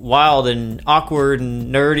wild and awkward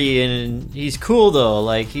and nerdy, and he's cool though.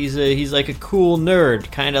 Like he's like a cool nerd,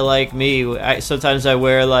 kind of like me. Sometimes I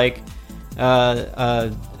wear like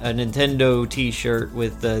a Nintendo T-shirt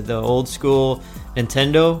with the old school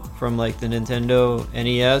Nintendo from like the Nintendo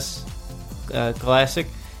NES classic,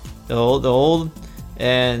 the old,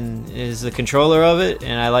 and is the controller of it,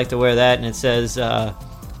 and I like to wear that, and it says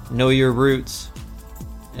 "Know Your Roots."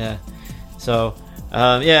 Yeah, so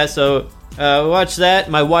watch that.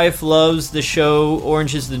 My wife loves the show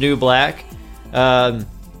Orange is the New Black.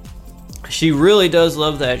 She really does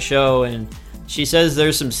love that show, and she says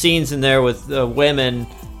there's some scenes in there with women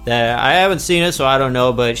that I haven't seen it, so I don't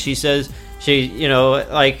know, but she says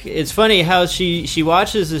like, it's funny how she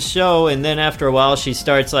watches the show, and then after a while she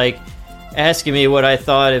starts like asking me what I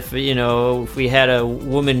thought if we had a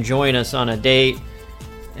woman join us on a date,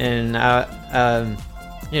 and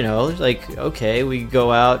like, okay, we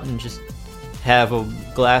go out and just have a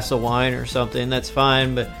glass of wine or something, that's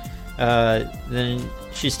fine, but then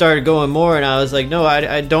she started going more, and I was like, no,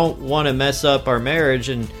 I don't want to mess up our marriage,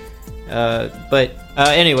 and but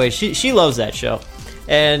anyway, she loves that show,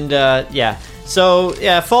 and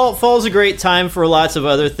fall's a great time for lots of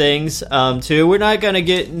other things too. We're not going to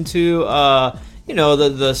get into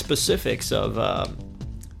the specifics of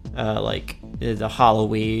like the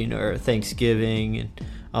Halloween or Thanksgiving and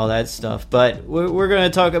all that stuff, but we're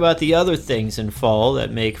going to talk about the other things in fall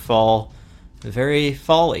that make fall very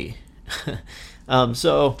fall-y.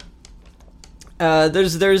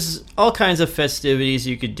 There's all kinds of festivities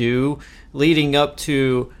you could do leading up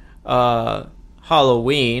to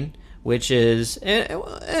Halloween, which is,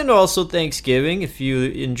 and also Thanksgiving if you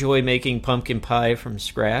enjoy making pumpkin pie from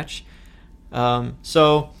scratch.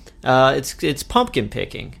 It's pumpkin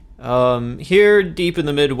picking. Here deep in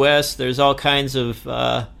the Midwest, there's all kinds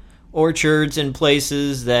of orchards and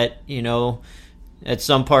places that, at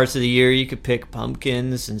some parts of the year you could pick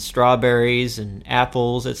pumpkins and strawberries and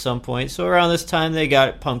apples at some point. So around this time they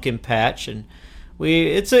got pumpkin patch, and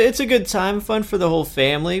it's a good time, fun for the whole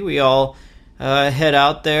family. We all head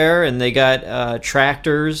out there, and they got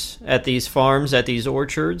tractors at these farms, at these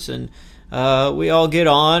orchards, and we all get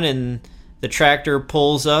on, and the tractor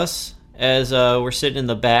pulls us as we're sitting in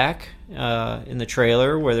the back in the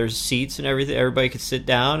trailer where there's seats and everything. Everybody could sit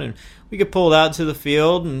down, and we get pulled out to the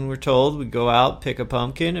field, and we're told we go out, pick a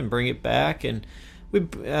pumpkin, and bring it back. And we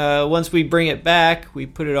once we bring it back, we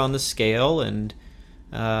put it on the scale. And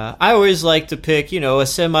I always like to pick, a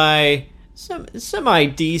semi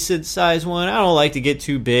decent size one. I don't like to get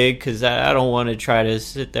too big because I don't want to try to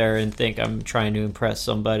sit there and think I'm trying to impress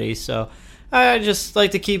somebody. So I just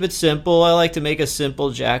like to keep it simple. I like to make a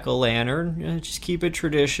simple jack-o'-lantern. Just keep it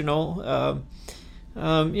traditional.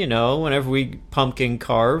 Whenever we pumpkin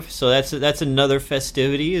carve. So that's another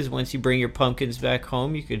festivity, is once you bring your pumpkins back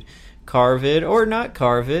home, you could carve it or not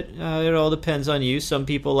carve it. It all depends on you. Some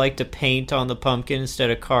people like to paint on the pumpkin instead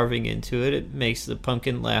of carving into it. It makes the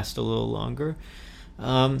pumpkin last a little longer.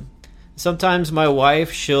 Sometimes my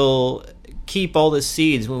wife, she'll keep all the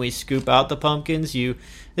seeds when we scoop out the pumpkins.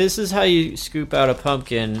 This is how you scoop out a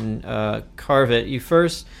pumpkin and carve it. You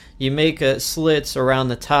make slits around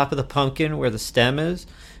the top of the pumpkin where the stem is,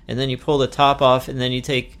 and then you pull the top off, and then you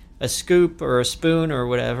take a scoop or a spoon or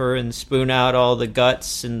whatever and spoon out all the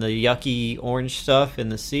guts and the yucky orange stuff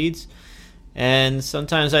and the seeds. And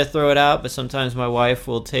sometimes I throw it out, but sometimes my wife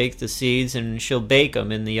will take the seeds and she'll bake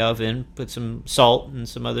them in the oven, put some salt and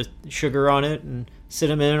some other sugar on it and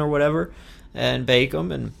cinnamon or whatever, and bake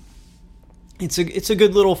them. And it's a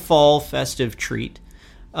good little fall festive treat.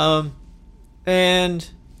 And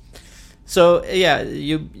so, yeah,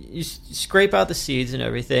 you scrape out the seeds and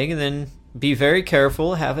everything, and then be very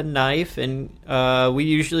careful, have a knife, and we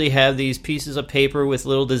usually have these pieces of paper with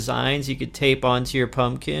little designs you could tape onto your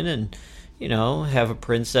pumpkin and, have a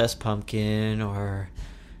princess pumpkin or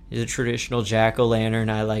the traditional jack-o'-lantern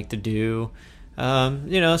I like to do.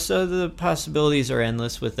 So the possibilities are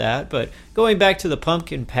endless with that. But going back to the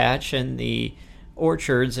pumpkin patch and the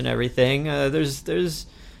orchards and everything, there's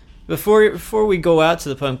before we go out to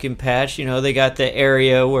the pumpkin patch, they got the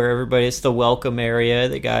area where it's the welcome area.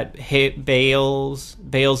 They got bales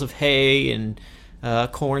of hay and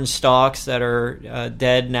corn stalks that are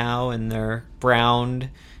dead now and they're browned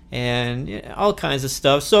and all kinds of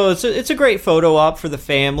stuff. So it's a great photo op for the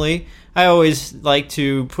family. I always like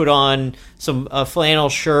to put on a flannel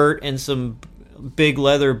shirt and some big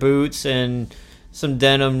leather boots and some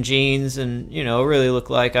denim jeans and, really look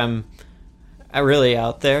like I'm really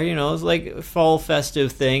out there. It's like a fall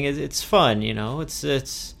festive thing. It's fun,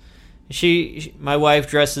 my wife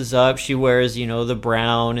dresses up. She wears, the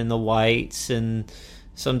brown and the whites and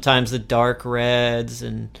sometimes the dark reds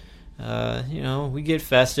and, we get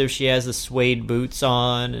festive. She has the suede boots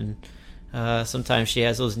on and sometimes she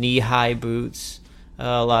has those knee-high boots.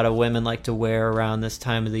 A lot of women like to wear around this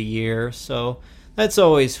time of the year. So that's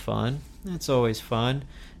always fun.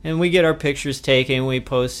 And we get our pictures taken. We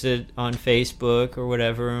post it on Facebook or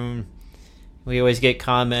whatever. And we always get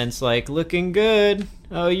comments like, looking good.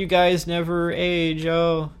 Oh, you guys never age.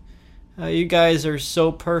 Oh, you guys are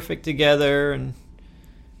so perfect together. And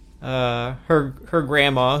her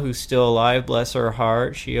grandma, who's still alive, bless her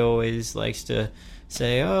heart, she always likes to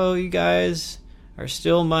say, oh, you guys are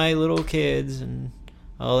still my little kids and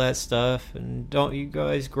all that stuff. And don't you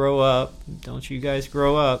guys grow up.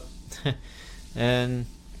 And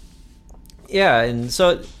yeah, and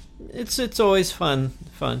so it's always fun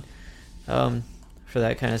for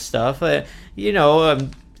that kind of stuff.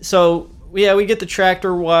 So yeah, we get the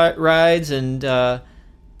tractor rides, and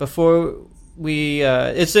before we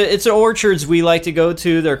it's orchards we like to go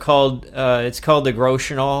to. They're called it's called the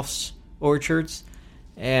Groschenhoff's orchards,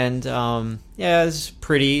 and it's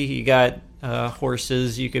pretty. You got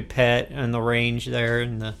horses you could pet on the range there,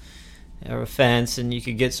 and the fence, and you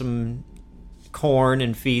could get some corn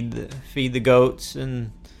and feed the goats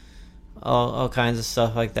and all kinds of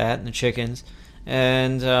stuff like that, and the chickens.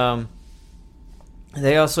 And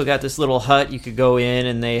they also got this little hut you could go in,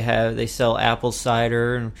 and they sell apple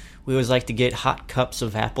cider, and we always like to get hot cups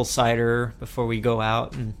of apple cider before we go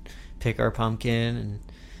out and pick our pumpkin. And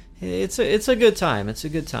it's a good time.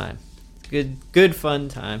 Good fun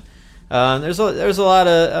time. There's a lot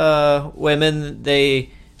of women.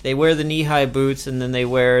 They wear the knee-high boots, and then they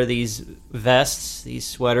wear these vests, these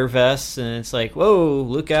sweater vests, and it's like, whoa,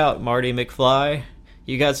 look out, Marty McFly.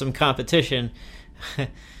 You got some competition.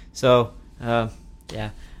 So, yeah.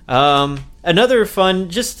 Another fun,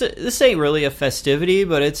 this ain't really a festivity,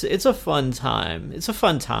 but it's a fun time. It's a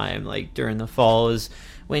fun time, like, during the fall, is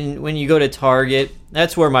when you go to Target.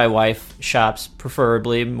 That's where my wife shops,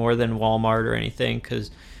 preferably, more than Walmart or anything, because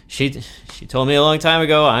she told me a long time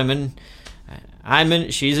ago,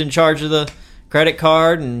 she's in charge of the credit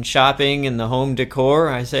card and shopping and the home decor.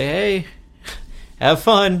 I say, hey, have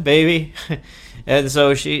fun, baby. And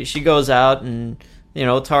so she goes out, and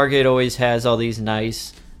Target always has all these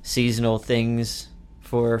nice seasonal things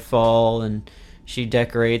for fall, and she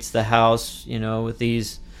decorates the house, with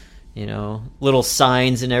these, little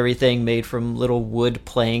signs and everything made from little wood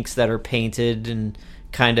planks that are painted and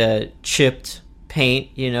kind of chipped paint,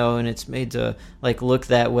 and it's made to like look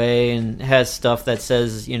that way, and has stuff that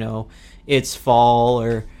says, it's fall,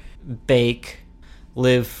 or bake,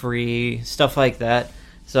 live free, stuff like that.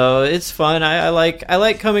 So it's fun. I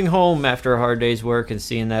like coming home after a hard day's work and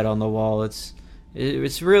seeing that on the wall. It's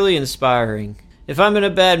really inspiring. If I'm in a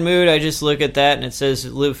bad mood, I just look at that and it says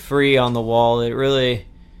live free on the wall.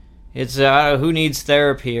 It's who needs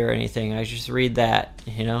therapy or anything. I just read that,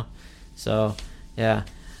 So yeah.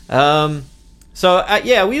 So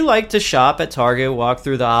we like to shop at Target, walk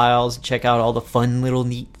through the aisles, check out all the fun little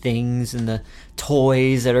neat things and the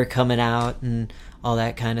toys that are coming out and all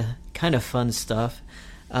that kind of fun stuff.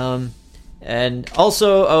 And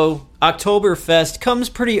also, Oktoberfest comes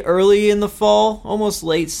pretty early in the fall, almost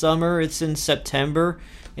late summer. It's in September.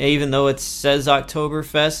 Even though it says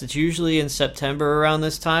Oktoberfest, it's usually in September around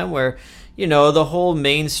this time, where the whole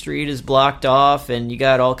main street is blocked off, and you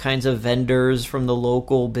got all kinds of vendors from the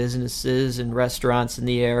local businesses and restaurants in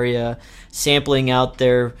the area sampling out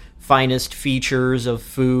their finest features of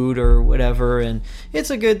food or whatever. And it's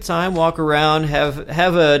a good time. Walk around,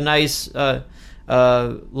 have a nice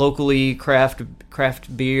locally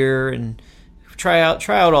craft beer, and try out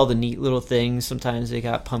all the neat little things. Sometimes they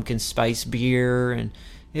got pumpkin spice beer, and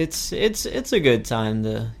it's a good time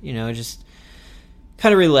to, just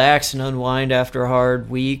kind of relax and unwind after a hard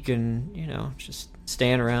week, and just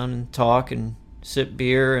stand around and talk and sip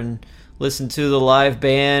beer and listen to the live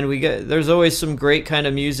band. There's always some great kind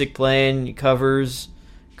of music playing, covers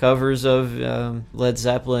of Led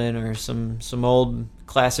Zeppelin or some old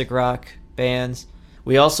classic rock bands.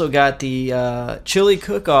 We also got the chili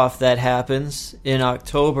cook-off that happens in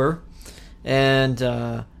October, and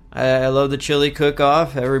I love the chili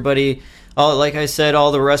cook-off. Everybody, like I said,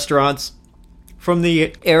 all the restaurants from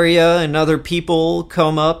the area and other people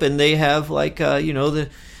come up, and they have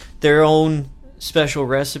their own special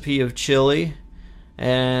recipe of chili,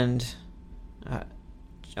 and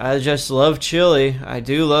I just love chili. I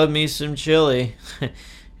do love me some chili.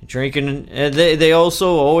 Drinking, they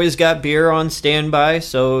also always got beer on standby,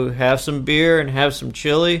 so have some beer and have some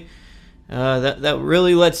chili. That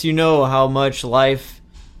really lets you know how much life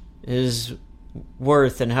is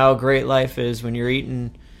worth and how great life is when you're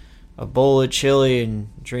eating a bowl of chili and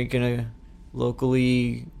drinking a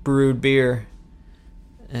locally brewed beer.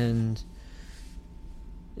 And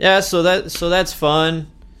yeah, so that's fun.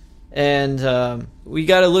 And we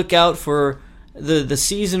got to look out for the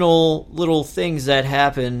seasonal little things that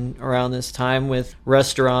happen around this time with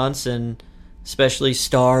restaurants, and especially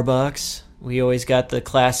Starbucks. We always got the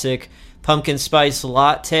classic pumpkin spice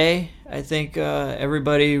latte. I think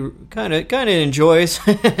everybody kind of enjoys.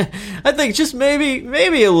 I think just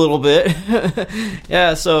maybe a little bit.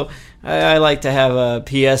 Yeah, so I like to have a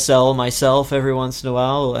PSL myself every once in a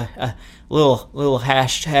while. A little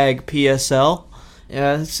hashtag PSL.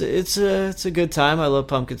 Yeah, it's a good time. I love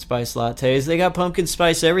pumpkin spice lattes. They got pumpkin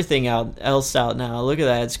spice everything else out now. Look at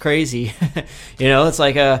that. It's crazy. It's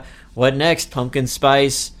like what next? Pumpkin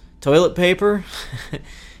spice toilet paper?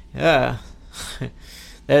 Yeah.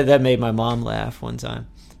 That made my mom laugh one time.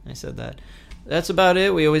 I said that. That's about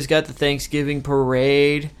it. We always got the Thanksgiving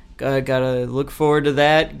parade. Gotta look forward to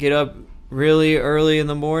that. Get up really early in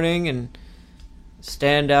the morning and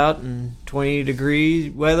stand out in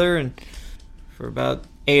 20-degree weather and for about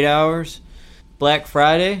 8 hours. Black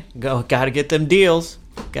Friday, gotta get them deals.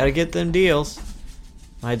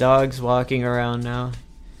 My dog's walking around now.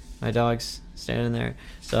 My dog's standing there,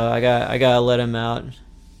 so I gotta let him out.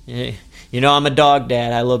 I'm a dog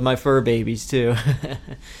dad. I love my fur babies too.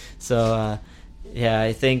 So yeah,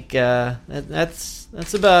 I think that's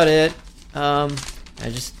about it. I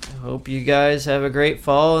just hope you guys have a great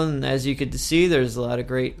fall, and as you could see, there's a lot of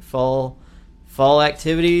great fall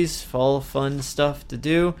activities, fall fun stuff to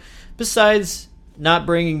do. Besides not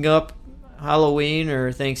bringing up Halloween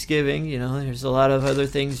or Thanksgiving, there's a lot of other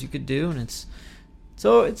things you could do, and it's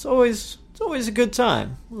always a good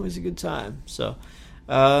time. Always a good time. So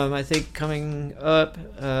I think coming up,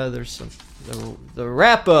 there's the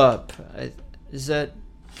wrap up. Is that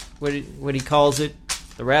what he calls it?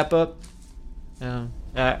 The wrap up? I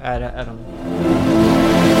don't know.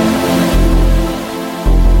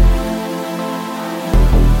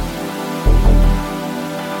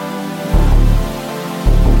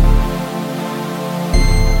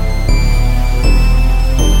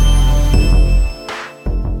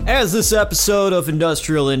 As this episode of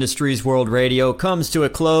Industrial Industries World Radio comes to a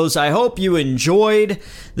close, I hope you enjoyed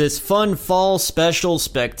this fun fall special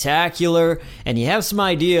spectacular, and you have some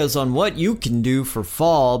ideas on what you can do for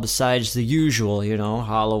fall besides the usual,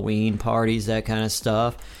 Halloween parties, that kind of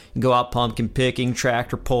stuff. You can go out pumpkin picking,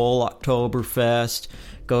 tractor pull, Oktoberfest,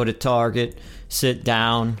 go to Target, sit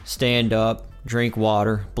down, stand up, drink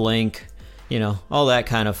water, blink, all that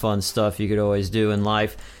kind of fun stuff you could always do in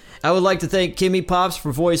life. I would like to thank Kimmy Pops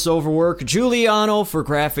for voiceover work, Giuliano for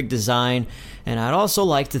graphic design, and I'd also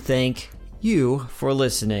like to thank you for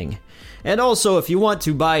listening. And also, if you want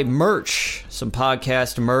to buy merch, some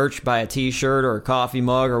podcast merch, buy a t-shirt or a coffee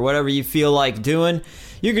mug or whatever you feel like doing,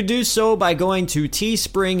 you could do so by going to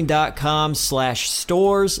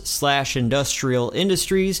teespring.com/stores/industrial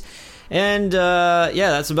industries. And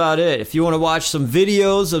that's about it. If you want to watch some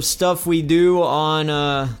videos of stuff we do on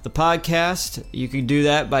the podcast, you can do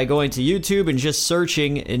that by going to YouTube and just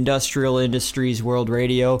searching Industrial Industries World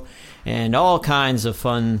Radio, and all kinds of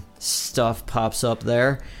fun stuff pops up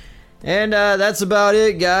there. And that's about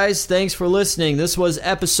it, guys. Thanks for listening. This was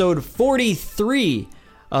episode 43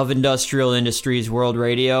 of Industrial Industries World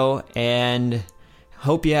Radio, and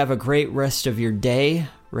hope you have a great rest of your day,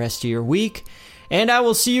 rest of your week. And I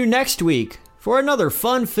will see you next week for another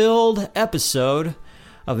fun-filled episode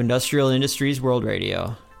of Industrial Industries World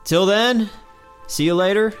Radio. Till then, see you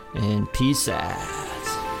later, and peace out.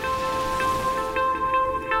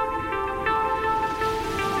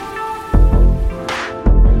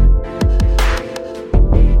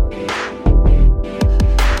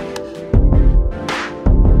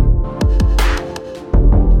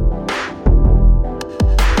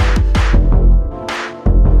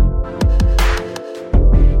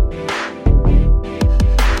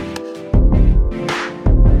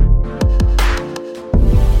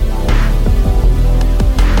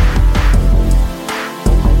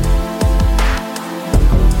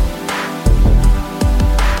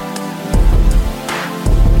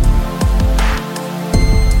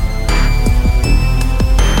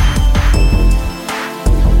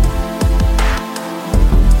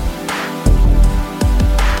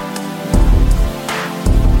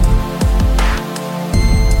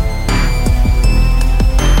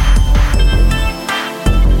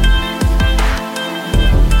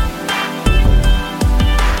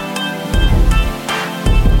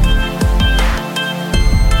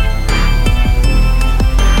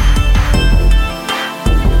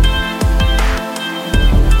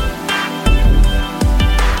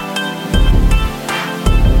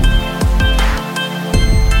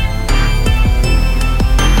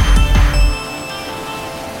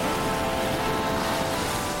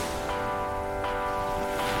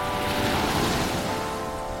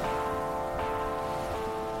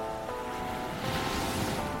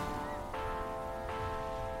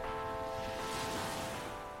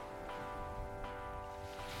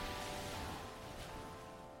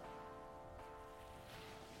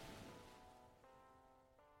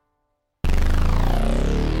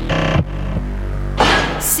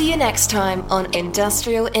 See you next time on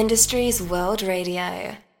Industrial Industries World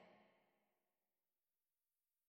Radio.